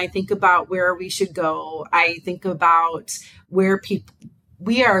thoughtful when I think about where we should go. I think about where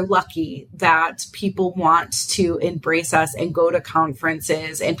we are lucky that people want to embrace us and go to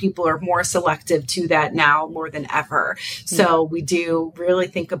conferences, and people are more selective to that now more than ever. So we do really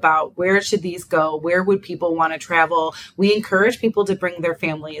think about where should these go? Where would people want to travel? We encourage people to bring their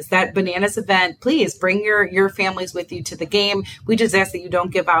families. That Bananas event, please bring your families with you to the game. We just ask that you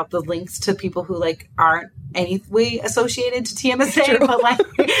don't give out the links to people who aren't any way associated to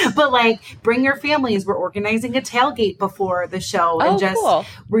TMSA, but bring your families. We're organizing a tailgate before the show and cool.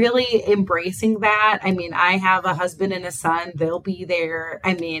 Really embracing that. I mean, I have a husband and a son. They'll be there.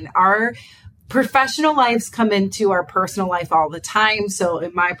 I mean, professional lives come into our personal life all the time. So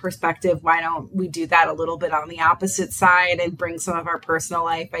in my perspective, why don't we do that a little bit on the opposite side and bring some of our personal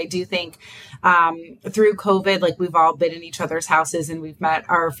life? I do think through COVID, like we've all been in each other's houses and we've met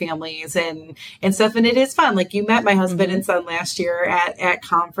our families and stuff. And it is fun. Like you met my husband and son last year at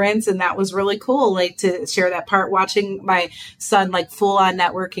conference, and that was really cool. Like to share that part, watching my son like full on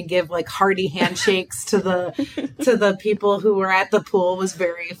network and give like hearty handshakes to the people who were at the pool was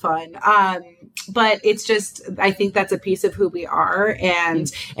very fun. But it's just, I think that's a piece of who we are.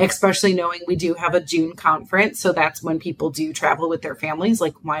 And especially knowing we do have a June conference. So that's when people do travel with their families.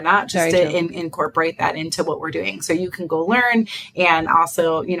 Like, why not just incorporate that into what we're doing? So you can go learn. And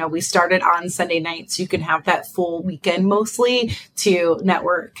also, you know, we started on Sunday nights. You can have that full weekend mostly to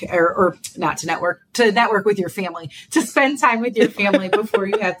network or not to network, to network with your family, to spend time with your family before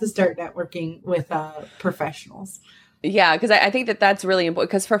you have to start networking with professionals. Yeah, because I think that that's really important,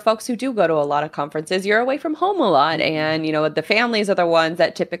 because for folks who do go to a lot of conferences, you're away from home a lot. And, you know, the families are the ones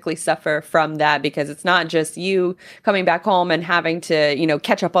that typically suffer from that, because it's not just you coming back home and having to, you know,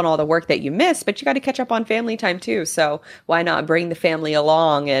 catch up on all the work that you missed, but you got to catch up on family time too. So why not bring the family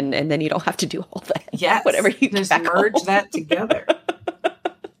along and then you don't have to do all that. Yes. Whatever you just merge home. that together.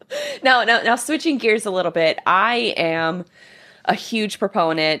 Now, switching gears a little bit, I am a huge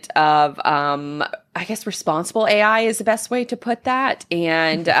proponent of, I guess, responsible AI is the best way to put that.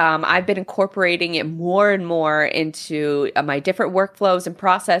 And I've been incorporating it more and more into my different workflows and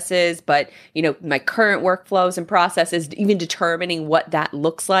processes, but, you know, my current workflows and processes, even determining what that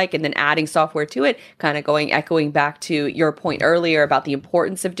looks like and then adding software to it, kind of echoing back to your point earlier about the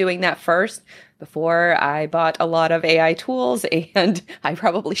importance of doing that first. Before, I bought a lot of AI tools, and I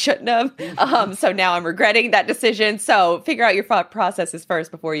probably shouldn't have. So now I'm regretting that decision. So figure out your thought processes first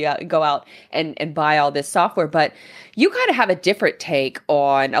before you go out and buy all this software. But you kind of have a different take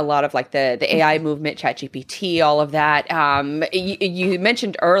on a lot of like the AI movement, ChatGPT, all of that. You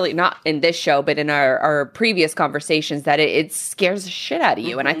mentioned early, not in this show, but in our previous conversations, that it scares the shit out of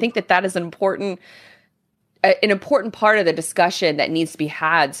you. And I think that is an important part of the discussion that needs to be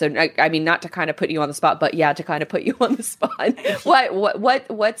had. So, I mean, not to kind of put you on the spot, but yeah, to kind of put you on the spot.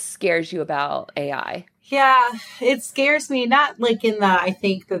 What scares you about AI? Yeah, it scares me, not like in the, I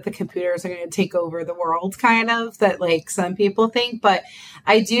think that the computers are going to take over the world kind of, that like some people think, but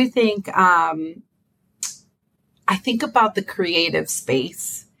I do think, I think about the creative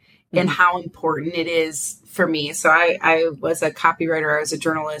space and how important it is for me. So I was a copywriter, I was a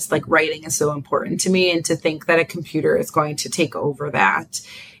journalist, like writing is so important to me. And to think that a computer is going to take over that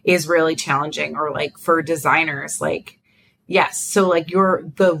is really challenging. Or like for designers, like, yes. So like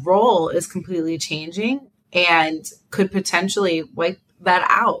the role is completely changing and could potentially wipe that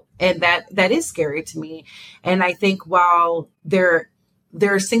out. And that is scary to me. And I think while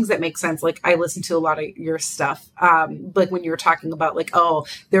there's things that make sense. Like I listen to a lot of your stuff. Like when you were talking about like, oh,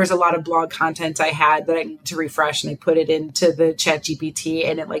 there's a lot of blog content I had that I need to refresh, and I put it into the ChatGPT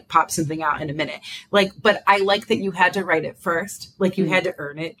and it like pops something out in a minute. Like, but I like that you had to write it first. Like you had to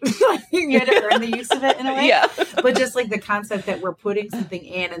earn it. You had to earn the use of it in a way. Yeah. But just like the concept that we're putting something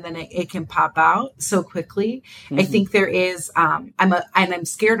in and then it can pop out so quickly. I think there is, I'm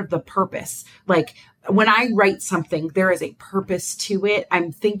scared of the purpose. Like, when I write something, there is a purpose to it.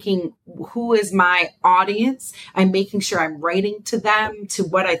 I'm thinking, who is my audience? I'm making sure I'm writing to them, to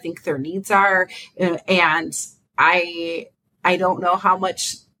what I think their needs are. And I don't know how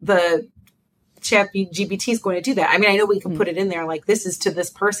much the ChatGPT is going to do that. I mean, I know we can put it in there like this is to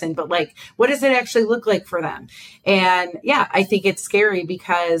this person, but like, what does it actually look like for them? And yeah, I think it's scary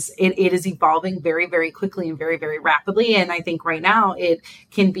because it is evolving very, very quickly and very, very rapidly. And I think right now it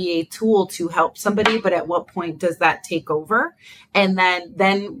can be a tool to help somebody, but at what point does that take over? And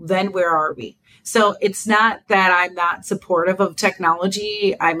then where are we? So it's not that I'm not supportive of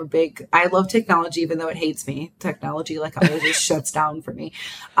technology. I love technology, even though it hates me. Technology, like always, just shuts down for me.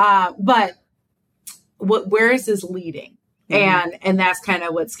 But where is this leading? And that's kind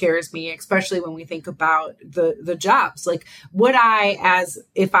of what scares me, especially when we think about the jobs. Like,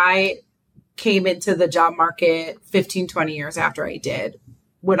 if I came into the job market 15, 20 years after I did,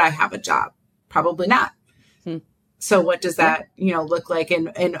 would I have a job? Probably not. So what does that, look like?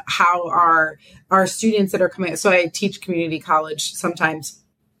 And how are our students that are coming? So I teach community college sometimes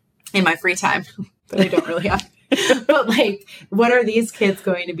in my free time, but I don't really have. But like, what are these kids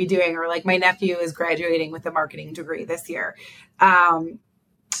going to be doing? Or like my nephew is graduating with a marketing degree this year.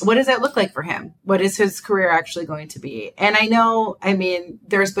 What does that look like for him? What is his career actually going to be? And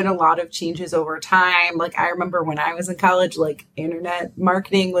there's been a lot of changes over time. Like I remember when I was in college, like internet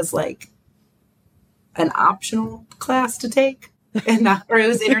marketing was like an optional class to take. And or it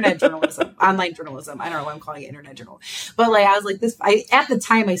was internet journalism, online journalism. I don't know why I'm calling it internet journal. But like, I was like at the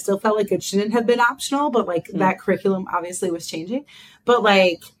time, I still felt like it shouldn't have been optional, but like that curriculum obviously was changing. But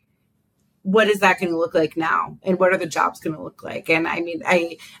like, what is that going to look like now? And what are the jobs going to look like? And I mean,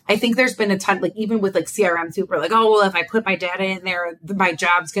 I think there's been a ton, like even with like CRM too, we're like, oh, well, if I put my data in there, my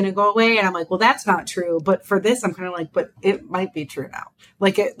job's going to go away. And I'm like, well, that's not true. But for this, I'm kind of like, but it might be true now.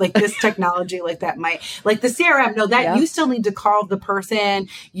 Like this technology, like that might, like the CRM, no, that you still need to call the person.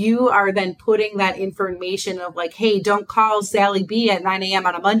 You are then putting that information of like, hey, don't call Sally B at 9 a.m.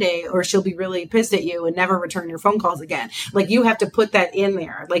 on a Monday, or she'll be really pissed at you and never return your phone calls again. Like you have to put that in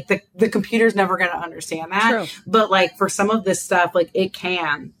there. Like the computer's never going to understand that. True. But like for some of this stuff, like it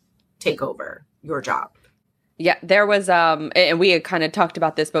can take over your job. Yeah, there was, and we had kind of talked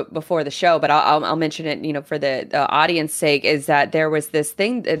about this before the show, but I'll mention it, you know, for the audience sake, is that there was this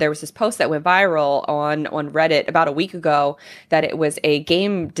post that went viral on Reddit about a week ago, that it was a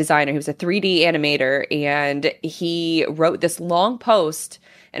game designer. He was a 3D animator, and he wrote this long post.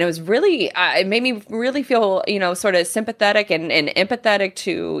 And it was really, it made me really feel, you know, sort of sympathetic and empathetic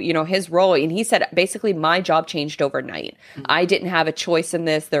to, you know, his role. And he said, basically, my job changed overnight. Mm-hmm. I didn't have a choice in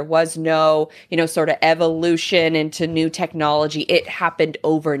this. There was no, you know, sort of evolution into new technology. It happened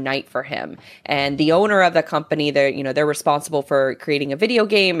overnight for him. And the owner of the company, they're responsible for creating a video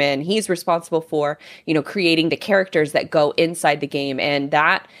game, and he's responsible for, you know, creating the characters that go inside the game. And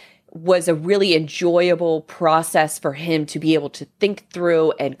that was a really enjoyable process for him to be able to think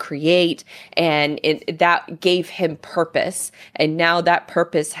through and create, and that gave him purpose. And now that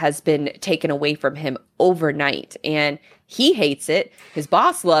purpose has been taken away from him overnight, and he hates it. His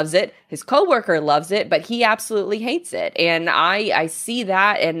boss loves it. His coworker loves it, but he absolutely hates it. And I see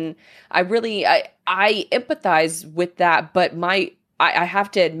that, and I really I empathize with that. But I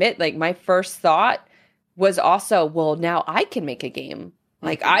have to admit, like, my first thought was also, well, now I can make a game.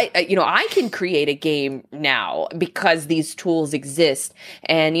 Like I can create a game now because these tools exist.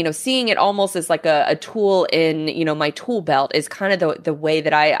 And, you know, seeing it almost as like a tool in, you know, my tool belt is kind of the way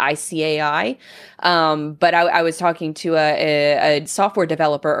that I see AI. But I was talking to a software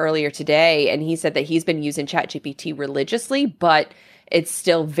developer earlier today, and he said that he's been using ChatGPT religiously, but it's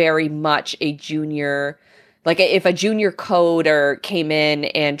still very much a junior. Like if a junior coder came in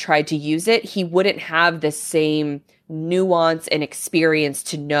and tried to use it, he wouldn't have the same nuance and experience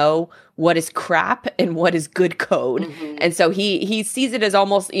to know what is crap and what is good code. Mm-hmm. And so he sees it as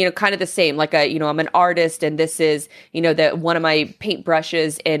almost, you know, kind of the same, like I'm an artist, and this is, you know, one of my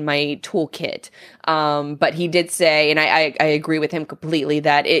paintbrushes and my toolkit. But he did say, and I agree with him completely,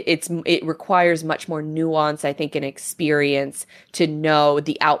 that it requires much more nuance, I think, and experience to know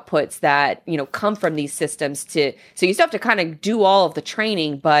the outputs that, you know, come from these systems so you still have to kind of do all of the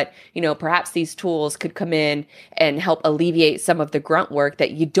training, but, you know, perhaps these tools could come in and help alleviate some of the grunt work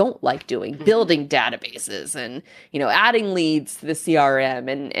that you don't like doing, building databases and, you know, adding leads to the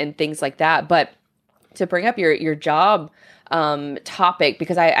CRM and things like that. But to bring up your job topic,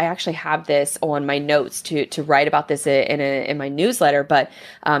 because I actually have this on my notes to write about this in my newsletter, but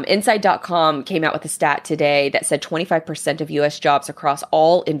Inside.com came out with a stat today that said 25% of U.S. jobs across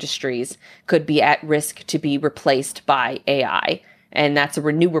all industries could be at risk to be replaced by AI. And that's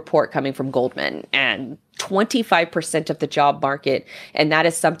a new report coming from Goldman, and 25% of the job market. And that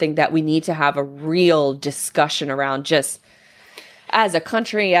is something that we need to have a real discussion around, just as a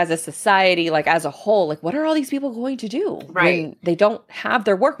country, as a society, like as a whole. Like, what are all these people going to do when they don't have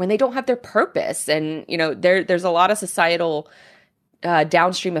their work, when they don't have their purpose? And, you know, there's a lot of societal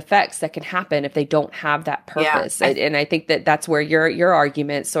downstream effects that can happen if they don't have that purpose. Yeah. And I think that's where your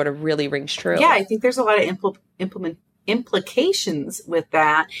argument sort of really rings true. Yeah, I think there's a lot of implications with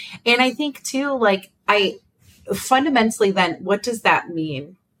that. And I think too, like, fundamentally then, what does that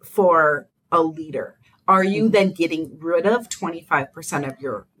mean for a leader? Are you then getting rid of 25% of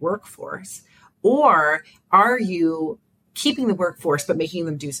your workforce, or are you keeping the workforce but making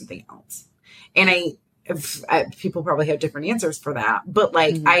them do something else? And people probably have different answers for that, but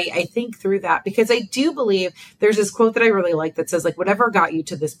like, I think through that, because I do believe there's this quote that I really like that says, like, whatever got you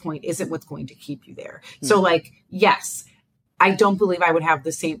to this point isn't what's going to keep you there. So like, yes, I don't believe I would have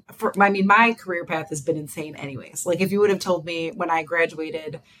the same, my career path has been insane anyways. Like, if you would have told me when I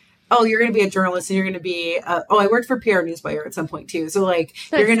graduated, oh, you're going to be a journalist and you're going to be, I worked for PR Newswire at some point too. So like,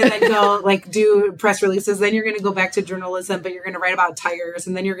 you're going to then go like do press releases, then you're going to go back to journalism, but you're going to write about tires,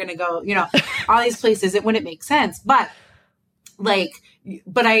 and then you're going to go, you know, all these places. It wouldn't make sense. But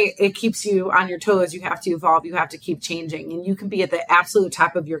it keeps you on your toes. You have to evolve. You have to keep changing, and you can be at the absolute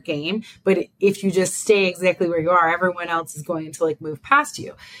top of your game. But if you just stay exactly where you are, everyone else is going to like move past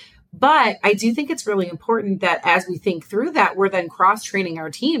you. But I do think it's really important that as we think through that, we're then cross-training our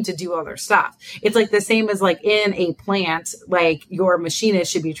team to do other stuff. It's like the same as like in a plant, like your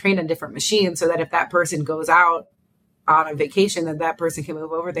machinist should be trained on different machines so that if that person goes out on a vacation, then that person can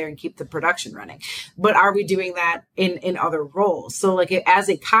move over there and keep the production running. But are we doing that in other roles? So like as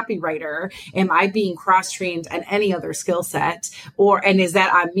a copywriter, am I being cross-trained on any other skill set? And is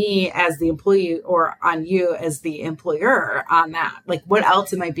that on me as the employee or on you as the employer on that? Like what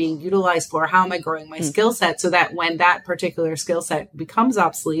else am I being utilized for? How am I growing my skill set so that when that particular skill set becomes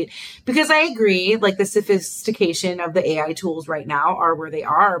obsolete? Because I agree, like the sophistication of the AI tools right now are where they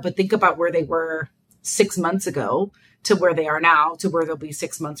are, but think about where they were 6 months ago to where they are now, to where they'll be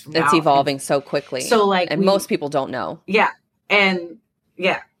 6 months from now. It's evolving so quickly. So like, most people don't know. Yeah. And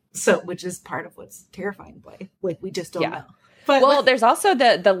yeah. So, which is part of what's terrifying, Blake. Like we just don't know. But there's also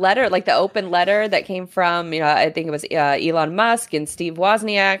the letter, like the open letter that came from, I think it was Elon Musk and Steve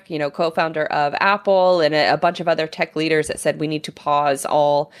Wozniak, co-founder of Apple, and a bunch of other tech leaders that said we need to pause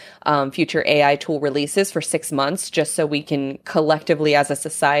all future AI tool releases for 6 months just so we can collectively as a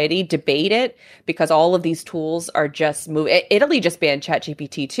society debate it, because all of these tools are just moving. Italy just banned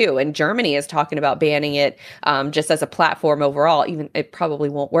ChatGPT too, and Germany is talking about banning it just as a platform overall. Even it probably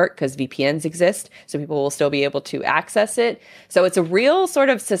won't work because VPNs exist, so people will still be able to access it. So it's a real sort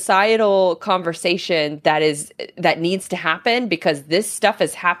of societal conversation that needs to happen, because this stuff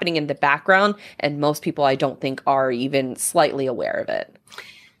is happening in the background and most people I don't think are even slightly aware of it.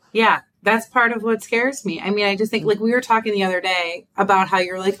 Yeah, that's part of what scares me. I mean, I just think like we were talking the other day about how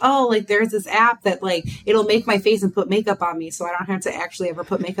you're like, oh, like there's this app that like it'll make my face and put makeup on me so I don't have to actually ever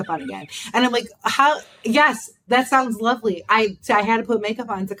put makeup on again. And I'm like, yes, that sounds lovely. I had to put makeup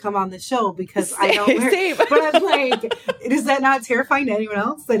on to come on the show because I don't wear it. But I'm like, is that not terrifying to anyone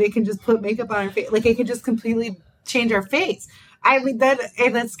else that it can just put makeup on our face? Like it can just completely change our face. I mean,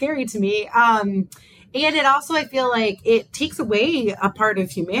 that's scary to me. And it also, I feel like it takes away a part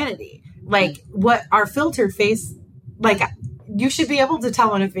of humanity. Like what our filtered face, like you should be able to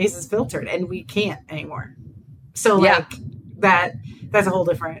tell when a face is filtered and we can't anymore. So like that's a whole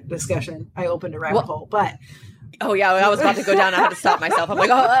different discussion. I opened a rabbit hole, but. Oh yeah, I was about to go down. I had to stop myself. I'm like,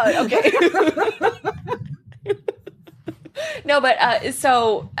 okay. No, but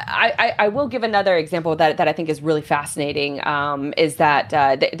so I will give another example that I think is really fascinating, is that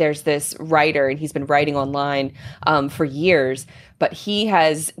there's this writer, and he's been writing online for years, but he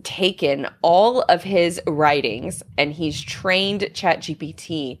has taken all of his writings and he's trained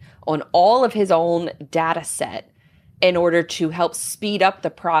ChatGPT on all of his own data set in order to help speed up the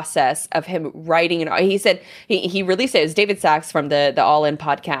process of him writing. And he said he released it. It was David Sachs from the All In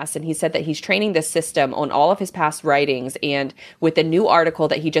podcast. And he said that he's training the system on all of his past writings. And with the new article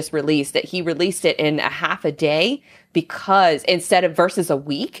that he just released, that he released it in a half a day, because instead of versus a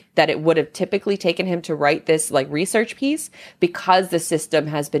week that it would have typically taken him to write this like research piece, because the system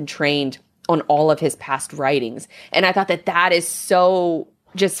has been trained on all of his past writings. And I thought that is so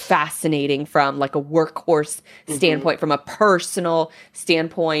just fascinating from like a workhorse standpoint, from a personal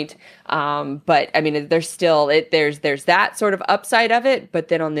standpoint. But I mean, there's still there's that sort of upside of it. But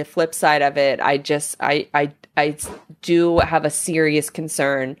then on the flip side of it, I do have a serious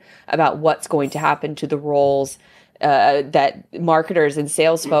concern about what's going to happen to the roles that marketers and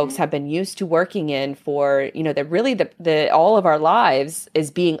sales folks have been used to working in for, that really the all of our lives is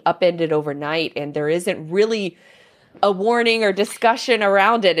being upended overnight, and there isn't really a warning or discussion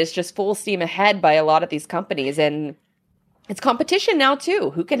around it. It's just full steam ahead by a lot of these companies. And it's competition now too.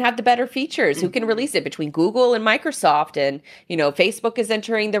 Who can have the better features? Who can release it between Google and Microsoft? And, Facebook is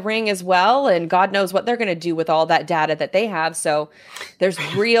entering the ring as well. And God knows what they're going to do with all that data that they have. So there's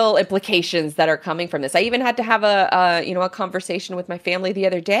real implications that are coming from this. I even had to have a conversation with my family the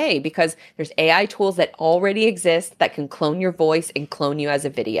other day, because there's AI tools that already exist that can clone your voice and clone you as a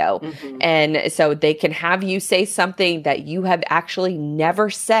video. And so they can have you say something that you have actually never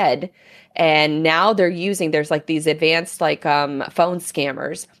said. And now there's like these advanced phone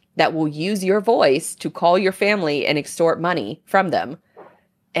scammers that will use your voice to call your family and extort money from them.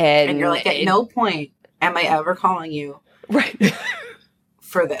 And you're like, at no point am I ever calling you right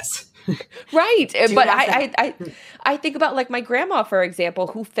for this. Right. But I think about like my grandma, for example,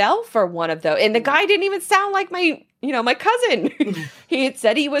 who fell for one of those. And the guy didn't even sound like my cousin. He had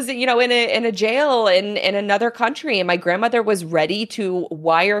said he was, in a jail in another country. And my grandmother was ready to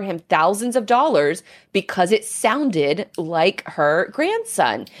wire him thousands of dollars because it sounded like her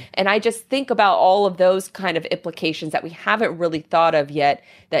grandson. And I just think about all of those kind of implications that we haven't really thought of yet,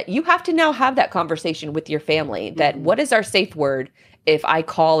 that you have to now have that conversation with your family, that what is our safe word if I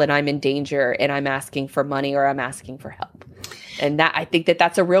call and I'm in danger and I'm asking for money or I'm asking for help. And that, I think that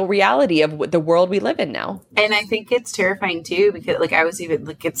that's a real reality of the world we live in now. And I think it's terrifying too, because like I was even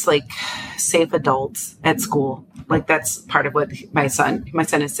like, it's like safe adults at school. Like that's part of what my son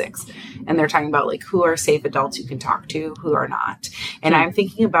is 6, and they're talking about like who are safe adults you can talk to, who are not. And I'm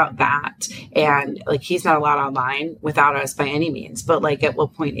thinking about that, and like he's not allowed online without us by any means. But like at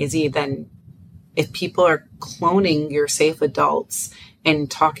what point is he then, if people are cloning your safe adults and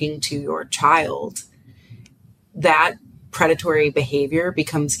talking to your child, that predatory behavior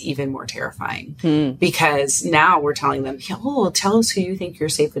becomes even more terrifying because now we're telling them, oh, tell us who you think your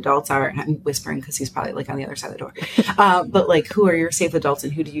safe adults are. And I'm whispering because he's probably like on the other side of the door. But like, who are your safe adults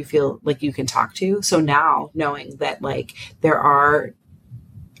and who do you feel like you can talk to? So now knowing that like there are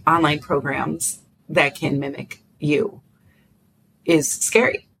online programs that can mimic you is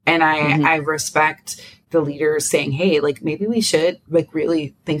scary. And I respect the leaders saying, hey, like maybe we should like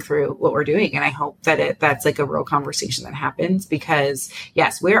really think through what we're doing. And I hope that that's like a real conversation that happens, because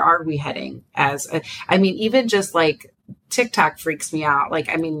yes, where are we heading I mean, even just like TikTok freaks me out. Like,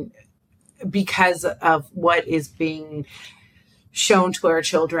 I mean, because of what is being shown to our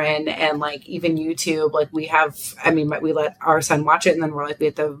children, and like even YouTube, like we let our son watch it, and then we're like, we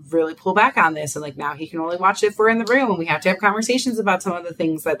have to really pull back on this, and like now he can only watch it if we're in the room, and we have to have conversations about some of the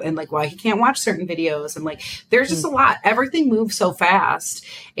things that, and like why he can't watch certain videos, and like there's just a lot. Everything moves so fast,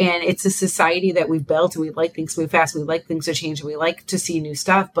 and it's a society that we've built, and we like things to move fast, we like things to change, and we like to see new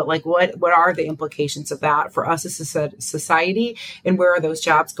stuff. But like what are the implications of that for us as a society, and where are those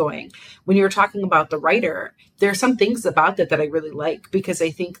jobs going? When you were talking about the writer, there are some things about that I really like, because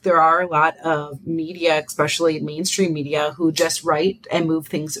I think there are a lot of media, especially mainstream media, who just write and move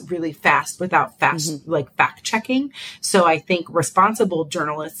things really fast without like fact checking. So I think responsible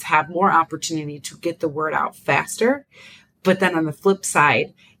journalists have more opportunity to get the word out faster. But then on the flip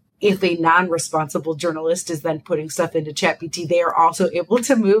side, if a non-responsible journalist is then putting stuff into ChatGPT, they are also able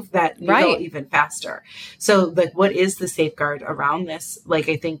to move that needle even faster. So like, what is the safeguard around this? Like,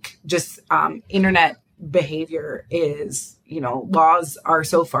 I think just internet behavior is, laws are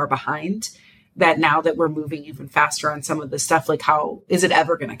so far behind that now that we're moving even faster on some of this stuff, like how is it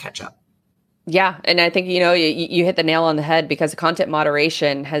ever going to catch up? Yeah. And I think, you hit the nail on the head, because content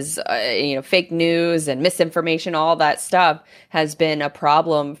moderation has, fake news and misinformation, all that stuff has been a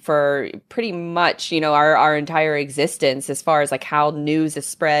problem for pretty much, our entire existence, as far as like how news is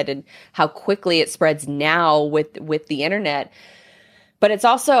spread and how quickly it spreads now with the internet. But it's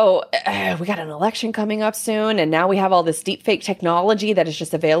also, we got an election coming up soon, and now we have all this deep fake technology that is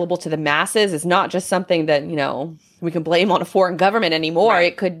just available to the masses. It's not just something that, we can blame on a foreign government anymore.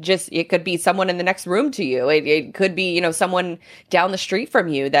 Right. It could be someone in the next room to you. It could be, someone down the street from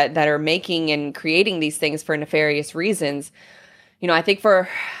you that are making and creating these things for nefarious reasons. I think for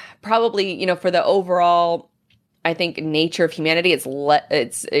probably, for the overall, I think nature of humanity,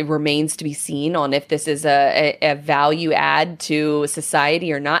 it remains to be seen on if this is a value add to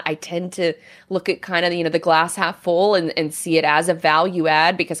society or not. I tend to look at kind of, the glass half full and see it as a value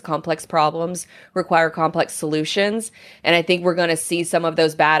add, because complex problems require complex solutions. And I think we're going to see some of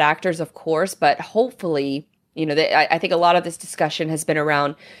those bad actors, of course, but hopefully, I think a lot of this discussion has been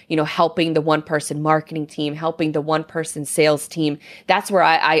around, helping the one person marketing team, helping the one person sales team. That's where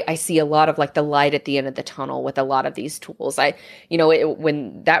I see a lot of like the light at the end of the tunnel with a lot of these tools.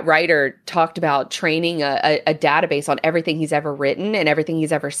 When that writer talked about training a database on everything he's ever written and everything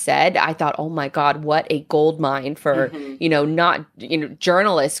he's ever said, I thought, oh my God, what a gold mine for,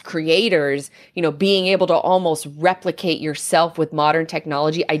 journalists, creators, being able to almost replicate yourself with modern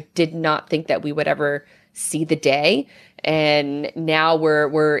technology. I did not think that we would ever see the day. And now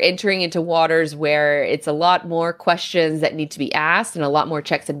we're entering into waters where it's a lot more questions that need to be asked and a lot more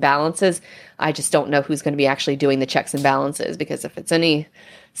checks and balances. I just don't know who's going to be actually doing the checks and balances, because if it's any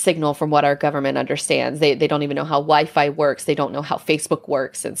signal from what our government understands, they don't even know how Wi-Fi works. They don't know how Facebook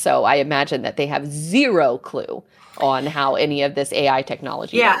works. And so I imagine that they have zero clue on how any of this AI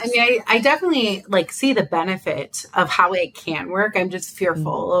technology works. I mean, I definitely like see the benefit of how it can work. I'm just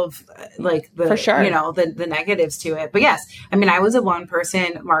fearful of like the, for sure, the negatives to it. But yes, I mean, I was a one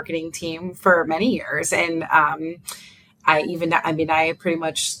person marketing team for many years, and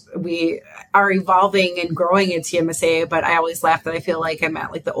we are evolving and growing at TMSA, but I always laugh that I feel like I'm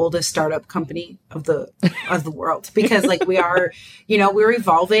at like the oldest startup company of the world, because like we are, we're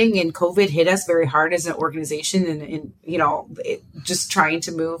evolving, and COVID hit us very hard as an organization, and just trying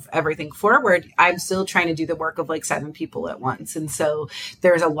to move everything forward. I'm still trying to do the work of like 7 people at once. And so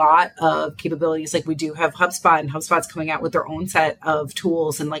there's a lot of capabilities. Like we do have HubSpot, and HubSpot's coming out with their own set of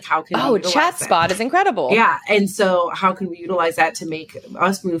tools, and like how can we utilize ChatSpot is incredible. Yeah. And so how can we utilize that to make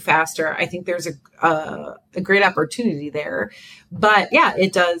us move move faster. I think there's a great opportunity there. But yeah,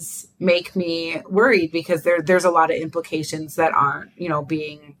 it does make me worried because there's a lot of implications that aren't,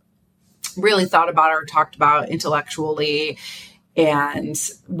 being really thought about or talked about intellectually. And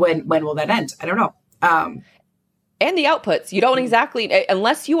when will that end? I don't know. And the outputs. You don't exactly,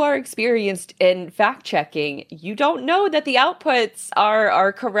 unless you are experienced in fact checking, you don't know that the outputs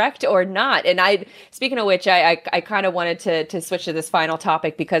are correct or not. And speaking of which, I kind of wanted to switch to this final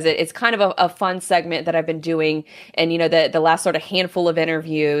topic because it's kind of a fun segment that I've been doing. And, the last sort of handful of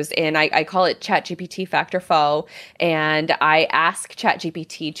interviews, and I call it ChatGPT Fact or Faux. And I ask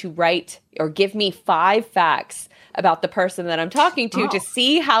ChatGPT to write or give me 5 facts about the person that I'm talking to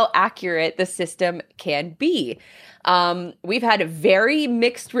see how accurate the system can be. We've had very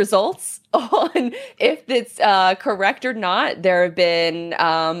mixed results on if it's correct or not. There have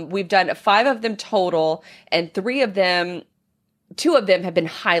been, we've done 5 of them total, and 2 of them have been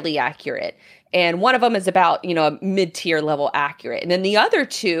highly accurate. And one of them is about, a mid-tier level accurate. And then the other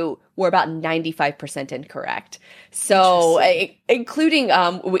 2 were about 95% incorrect. So including,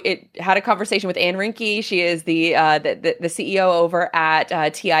 it had a conversation with Ann Rinke. She is the CEO over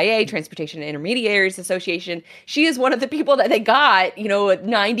at TIA, Transportation Intermediaries Association. She is one of the people that they got,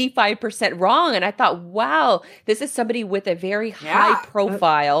 95% wrong. And I thought, wow, this is somebody with a very high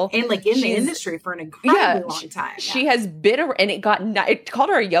profile. And in the industry for an incredibly long time. She has been, and it called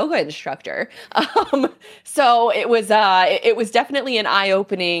her a yoga instructor. So it was definitely an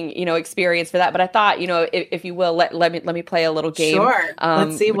eye-opening, experience for that. But I thought, if you will, let me play a little game. Sure.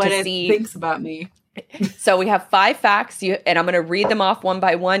 Let's see what it thinks about me. So we have 5 facts, and I'm going to read them off one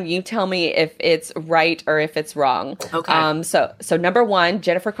by one. You tell me if it's right or if it's wrong. Okay. So number 1,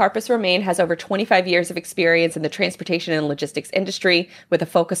 Jennifer Karpus Romaine has over 25 years of experience in the transportation and logistics industry with a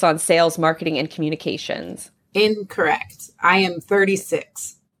focus on sales, marketing, and communications. Incorrect. I am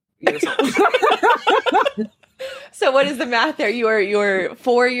 36 years old. So what is the math there? You're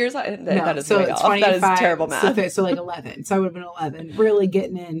 4 years old? That is way off. That is terrible math. So 11. So I would have been 11. Really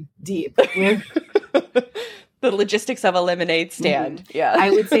getting in deep with the logistics of a lemonade stand. Mm-hmm. Yeah.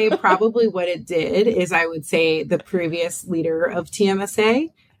 I would say probably what it did is I would say the previous leader of TMSA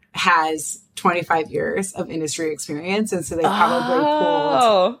has 25 years of industry experience. And so they probably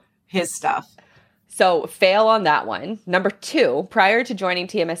pulled his stuff. So fail on that one. Number 2, prior to joining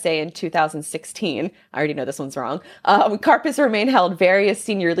TMSA in 2016, I already know this one's wrong, Karpus Romaine held various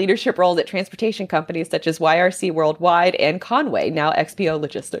senior leadership roles at transportation companies such as YRC Worldwide and Conway, now XPO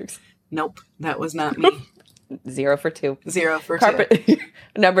Logistics. Nope, that was not me. 0 for 2. 0 for 2.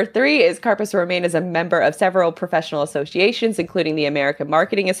 Number 3 is Karpus Romaine is a member of several professional associations, including the American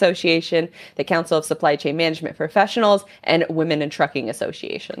Marketing Association, the Council of Supply Chain Management Professionals, and Women in Trucking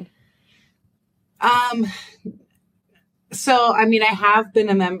Association. So, I have been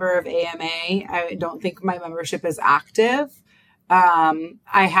a member of AMA. I don't think my membership is active. I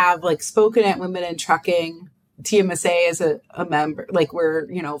have spoken at Women in Trucking. TMSA is a member, we're,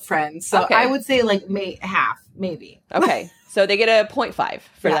 friends. So I would say half, maybe. Okay. So they get a 0.5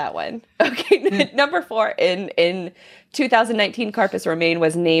 for that one. Okay. Number 4, in 2019, Karpus Romaine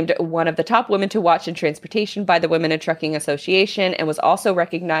was named one of the top women to watch in transportation by the Women in Trucking Association and was also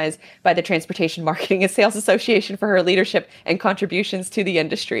recognized by the Transportation Marketing and Sales Association for her leadership and contributions to the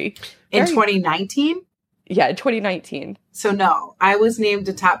industry. In 2019? Yeah, in 2019. So no, I was named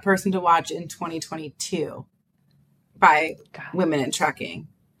a top person to watch in 2022 by Women in Trucking.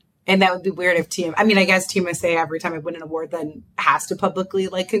 And that would be weird if I guess TMSA every time I win an award then has to publicly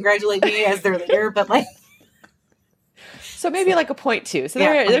congratulate me as their leader, but So maybe a 0.2. So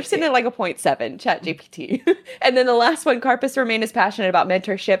they're sitting at a 0.7, ChatGPT. And then the last one, Karpus Romaine is passionate about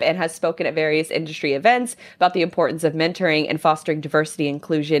mentorship and has spoken at various industry events about the importance of mentoring and fostering diversity and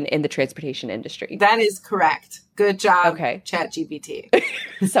inclusion in the transportation industry. That is correct. Good job, ChatGPT.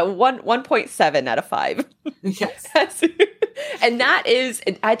 So 1.7 out of 5. Yes. And that is,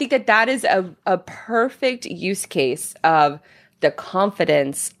 I think that is a perfect use case of the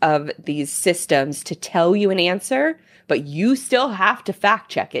confidence of these systems to tell you an answer, but you still have to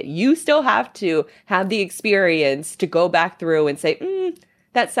fact check it. You still have to have the experience to go back through and say,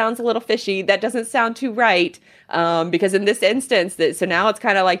 that sounds a little fishy. That doesn't sound too right. Because in this instance, so now it's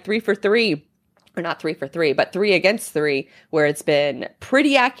kind of 3 for 3. Or not 3 for 3, but 3 against 3, where it's been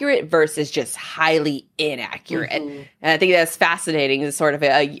pretty accurate versus just highly inaccurate. Mm-hmm. And I think that's fascinating as sort of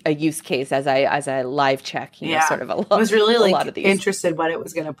a use case as I live check, sort of a lot. I was really a lot of these. Interested what it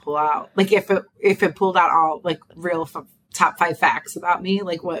was going to pull out. If it pulled out all real top 5 facts about me,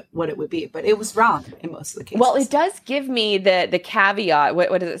 like what it would be. But it was wrong in most of the cases. Well, it does give me the caveat.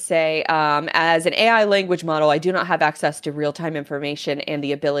 What does it say? As an AI language model, I do not have access to real-time information and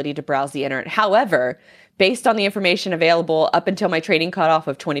the ability to browse the internet. However, based on the information available up until my training cutoff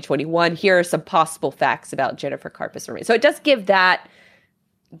of 2021, here are some possible facts about Jennifer Karpus Romain. So it does give that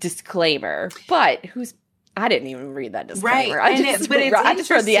disclaimer, but I didn't even read that disclaimer. Right. I just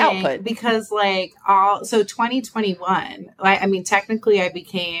read the output. Because so 2021, I mean, technically I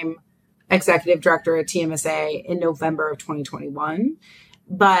became executive director at TMSA in November of 2021.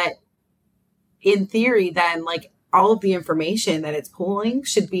 But in theory, then all of the information that it's pulling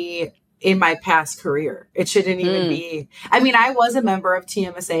should be in my past career. It shouldn't even be, I mean, I was a member of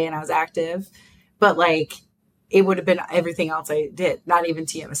TMSA and I was active, but it would have been everything else I did, not even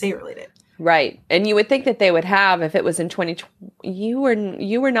TMSA related. Right. And you would think that they would have, if it was in 2020, you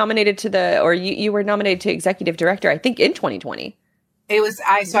were nominated to you were nominated to executive director, I think in 2020. I was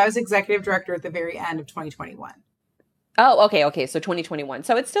executive director at the very end of 2021. Oh, okay. So 2021.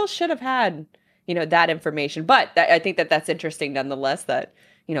 So it still should have had, that information. But I think that's interesting nonetheless that,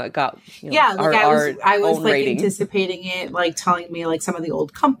 it got, I was rating. anticipating it, telling me some of the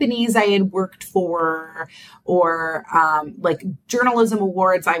old companies I had worked for, or journalism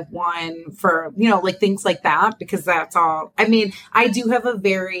awards I've won for, things like that, because that's all. I mean, I do have a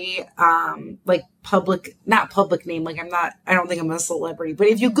very not public name. I don't think I'm a celebrity, but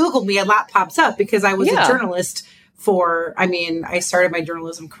if you Google me, a lot pops up because I was a journalist I started my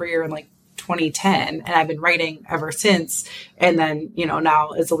journalism career in 2010, and I've been writing ever since. And then, now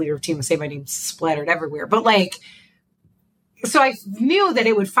as a leader of TMSA, my name's splattered everywhere. But so I knew that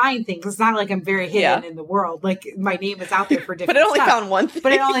it would find things. It's not like I'm very hidden in the world. My name is out there for different But it only found one thing.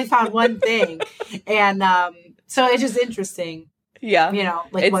 But it only found one thing. And so it's just interesting. Yeah.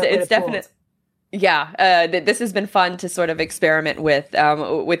 It's definitely. Yeah, this has been fun to sort of experiment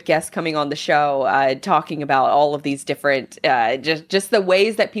with guests coming on the show, talking about all of these different, just the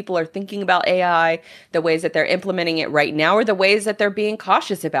ways that people are thinking about AI, the ways that they're implementing it right now, or the ways that they're being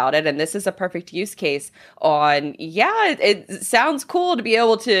cautious about it. And this is a perfect use case on, it sounds cool to be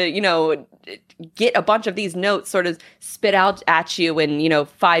able to, get a bunch of these notes sort of spit out at you in,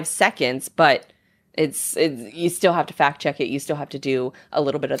 5 seconds, but it's you still have to fact check it. You still have to do a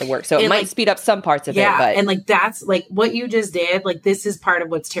little bit of the work. So it might speed up some parts of it. But and that's what you just did. This is part of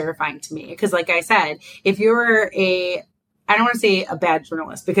what's terrifying to me. Because I said, if you're I don't want to say a bad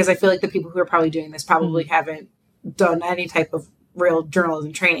journalist, because I feel like the people who are probably doing this probably haven't done any type of real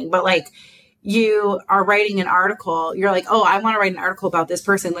journalism training. But you are writing an article, you're oh, I want to write an article about this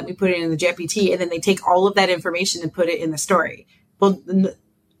person. Let me put it in the GPT. And then they take all of that information and put it in the story. Well,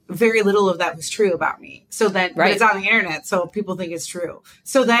 very little of that was true about me. So then, but it's on the internet, so people think it's true.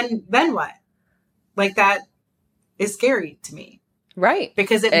 So then what? That is scary to me. Right.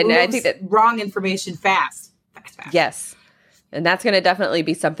 Because it moves I think that wrong information fast. Yes. And that's going to definitely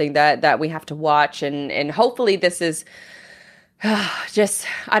be something that we have to watch. And hopefully this is just,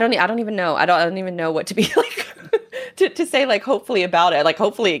 I don't even know. I don't even know what to be to say hopefully about it.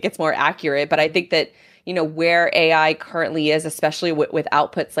 Hopefully it gets more accurate. But I think that, where AI currently is, especially with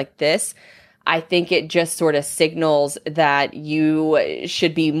outputs like this, I think it just sort of signals that you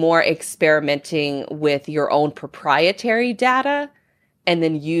should be more experimenting with your own proprietary data and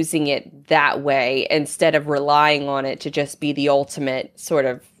then using it that way instead of relying on it to just be the ultimate sort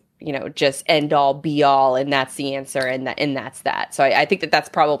of, just end all be all, and that's the answer, and that's that. So I think that's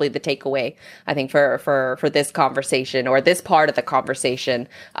probably the takeaway, I think, for this conversation, or this part of the conversation,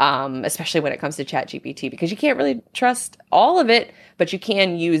 especially when it comes to ChatGPT, because you can't really trust all of it, but you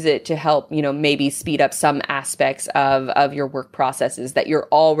can use it to help, maybe speed up some aspects of your work processes that you're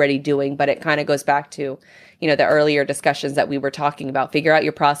already doing. But it kind of goes back to, the earlier discussions that we were talking about. Figure out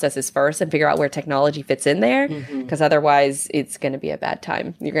your processes first and figure out where technology fits in there, because otherwise it's going to be a bad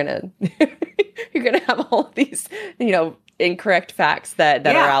time. You're going to have all of these, incorrect facts that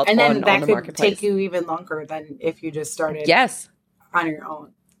are out and then on that the could marketplace. Take you even longer than if you just started on your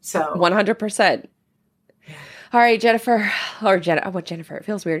own. So 100%. All right, Jennifer, or Jennifer? It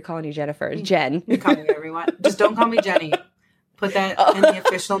feels weird calling you Jennifer. Jen. You call me whatever you want. Just don't call me Jenny. Put that in the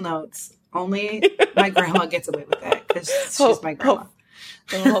official notes. Only my grandma gets away with that because she's my grandma.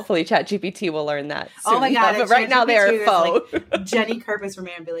 Well, hopefully ChatGPT will learn that soon. Oh my God. But right now they are foe. Jenny Karpus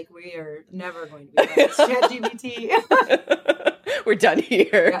Romain would be like, we are never going to be friends. ChatGPT. We're done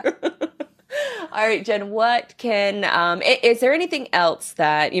here. Yeah. All right, Jen, what can, is there anything else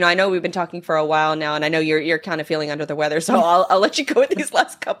that, I know we've been talking for a while now, and I know you're kind of feeling under the weather, so I'll let you go with these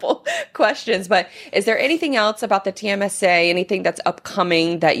last couple questions, but is there anything else about the TMSA, anything that's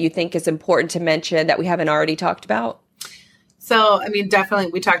upcoming that you think is important to mention that we haven't already talked about? So, I mean,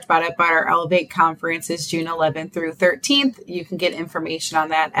 definitely we talked about it, but our Elevate conference is June 11th through 13th. You can get information on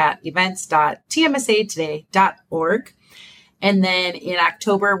that at events.tmsatoday.org. And then in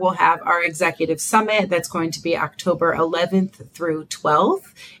October, we'll have our executive summit. That's going to be October 11th through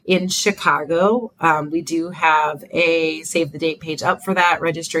 12th in Chicago. We do have a save the date page up for that.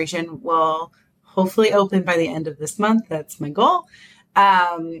 Registration will hopefully open by the end of this month. That's my goal.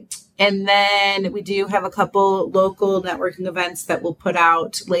 And then we do have a couple local networking events that we'll put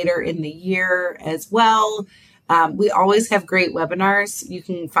out later in the year as well. We always have great webinars. You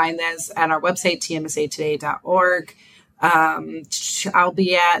can find those at our website, tmsatoday.org. I'll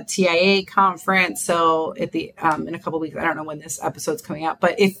be at TIA conference. So at the, in a couple of weeks, I don't know when this episode's coming out,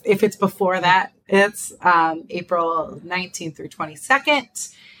 but if it's before that, it's, April 19th through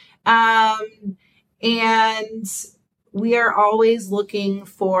 22nd. And we are always looking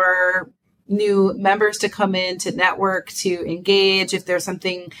for new members to come in, to network, to engage. If there's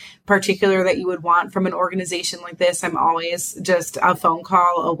something particular that you would want from an organization like this, I'm always just a phone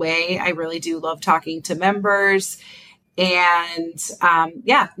call away. I really do love talking to members. And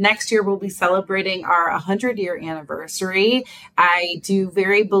next year we'll be celebrating our 100-year anniversary. I do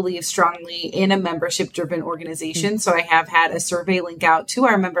very believe strongly in a membership-driven organization. So I have had a survey link out to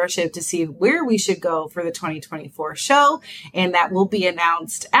our membership to see where we should go for the 2024 show. And that will be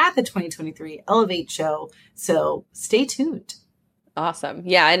announced at the 2023 Elevate show. So stay tuned. Awesome.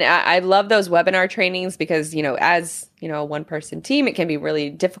 Yeah. And I love those webinar trainings because, as a one-person team, it can be really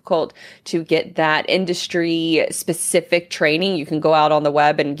difficult to get that industry-specific training. You can go out on the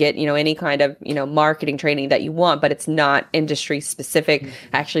web and get, any kind of, marketing training that you want, but it's not industry-specific. Mm-hmm.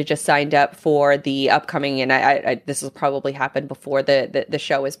 I actually just signed up for the upcoming, and I this will probably happen before the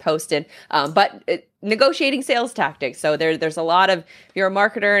show is posted, negotiating sales tactics. So there's a lot of, if you're a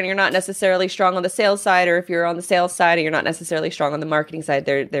marketer and you're not necessarily strong on the sales side, or if you're on the sales side and you're not necessarily strong on the marketing side,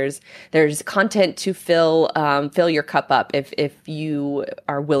 there's content to fill your cup up if you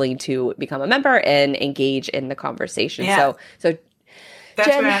are willing to become a member and engage in the conversation. Yeah. So that's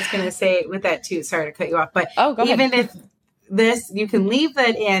Jen, what I was going to say with that too. Sorry to cut you off, but go even ahead. if you can leave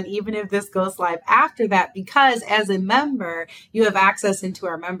that in, even if this goes live after that, because as a member, you have access into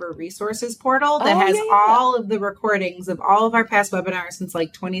our member resources portal that has all of the recordings of all of our past webinars since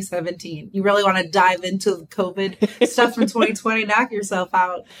like 2017. You really want to dive into COVID stuff from 2020, knock yourself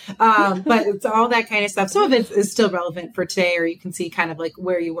out. But it's all that kind of stuff. Some of it is still relevant for today, or you can see kind of like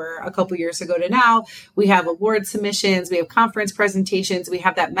where you were a couple years ago to now. We have award submissions, we have conference presentations, we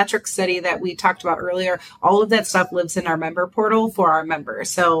have that metric study that we talked about earlier. All of that stuff lives in our member portal for our members.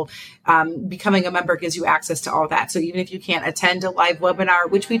 So becoming a member gives you access to all that. So even if you can't attend a live webinar,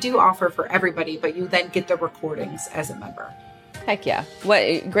 which we do offer for everybody, but you then get the recordings as a member. Heck yeah. What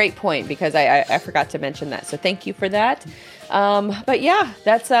a great point, because I forgot to mention that. So thank you for that. But yeah,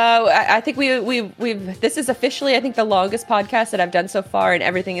 that's, I think we've, this is officially, I think, the longest podcast that I've done so far in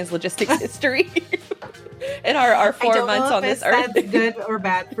Everything is Logistics history. In our 4 months on this earth. That's good or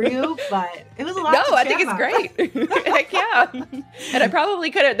bad for you, but it was a lot. No, I think it's great. Heck yeah. And I probably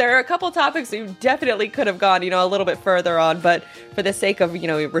could have, there are a couple topics we definitely could have gone, a little bit further on, but for the sake of,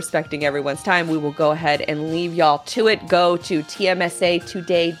 respecting everyone's time, we will go ahead and leave y'all to it. Go to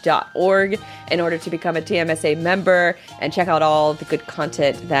tmsatoday.org in order to become a TMSA member and check out all the good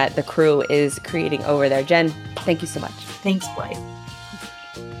content that the crew is creating over there. Jen, thank you so much. Thanks, Blythe.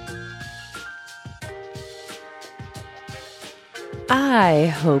 I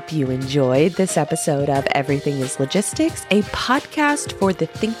hope you enjoyed this episode of Everything is Logistics, a podcast for the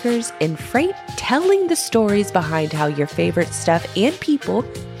thinkers in freight, telling the stories behind how your favorite stuff and people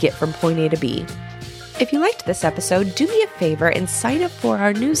get from point A to B. If you liked this episode, do me a favor and sign up for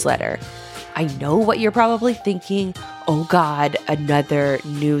our newsletter. I know what you're probably thinking, oh God, another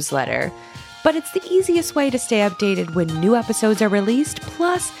newsletter. But it's the easiest way to stay updated when new episodes are released.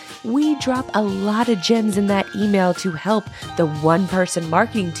 Plus, we drop a lot of gems in that email to help the one-person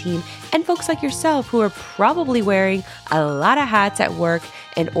marketing team and folks like yourself who are probably wearing a lot of hats at work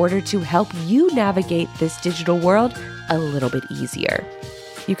in order to help you navigate this digital world a little bit easier.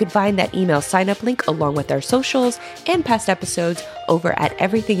 You can find that email sign-up link along with our socials and past episodes over at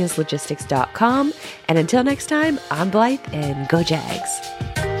everythingislogistics.com. And until next time, I'm Blythe, and go Jags.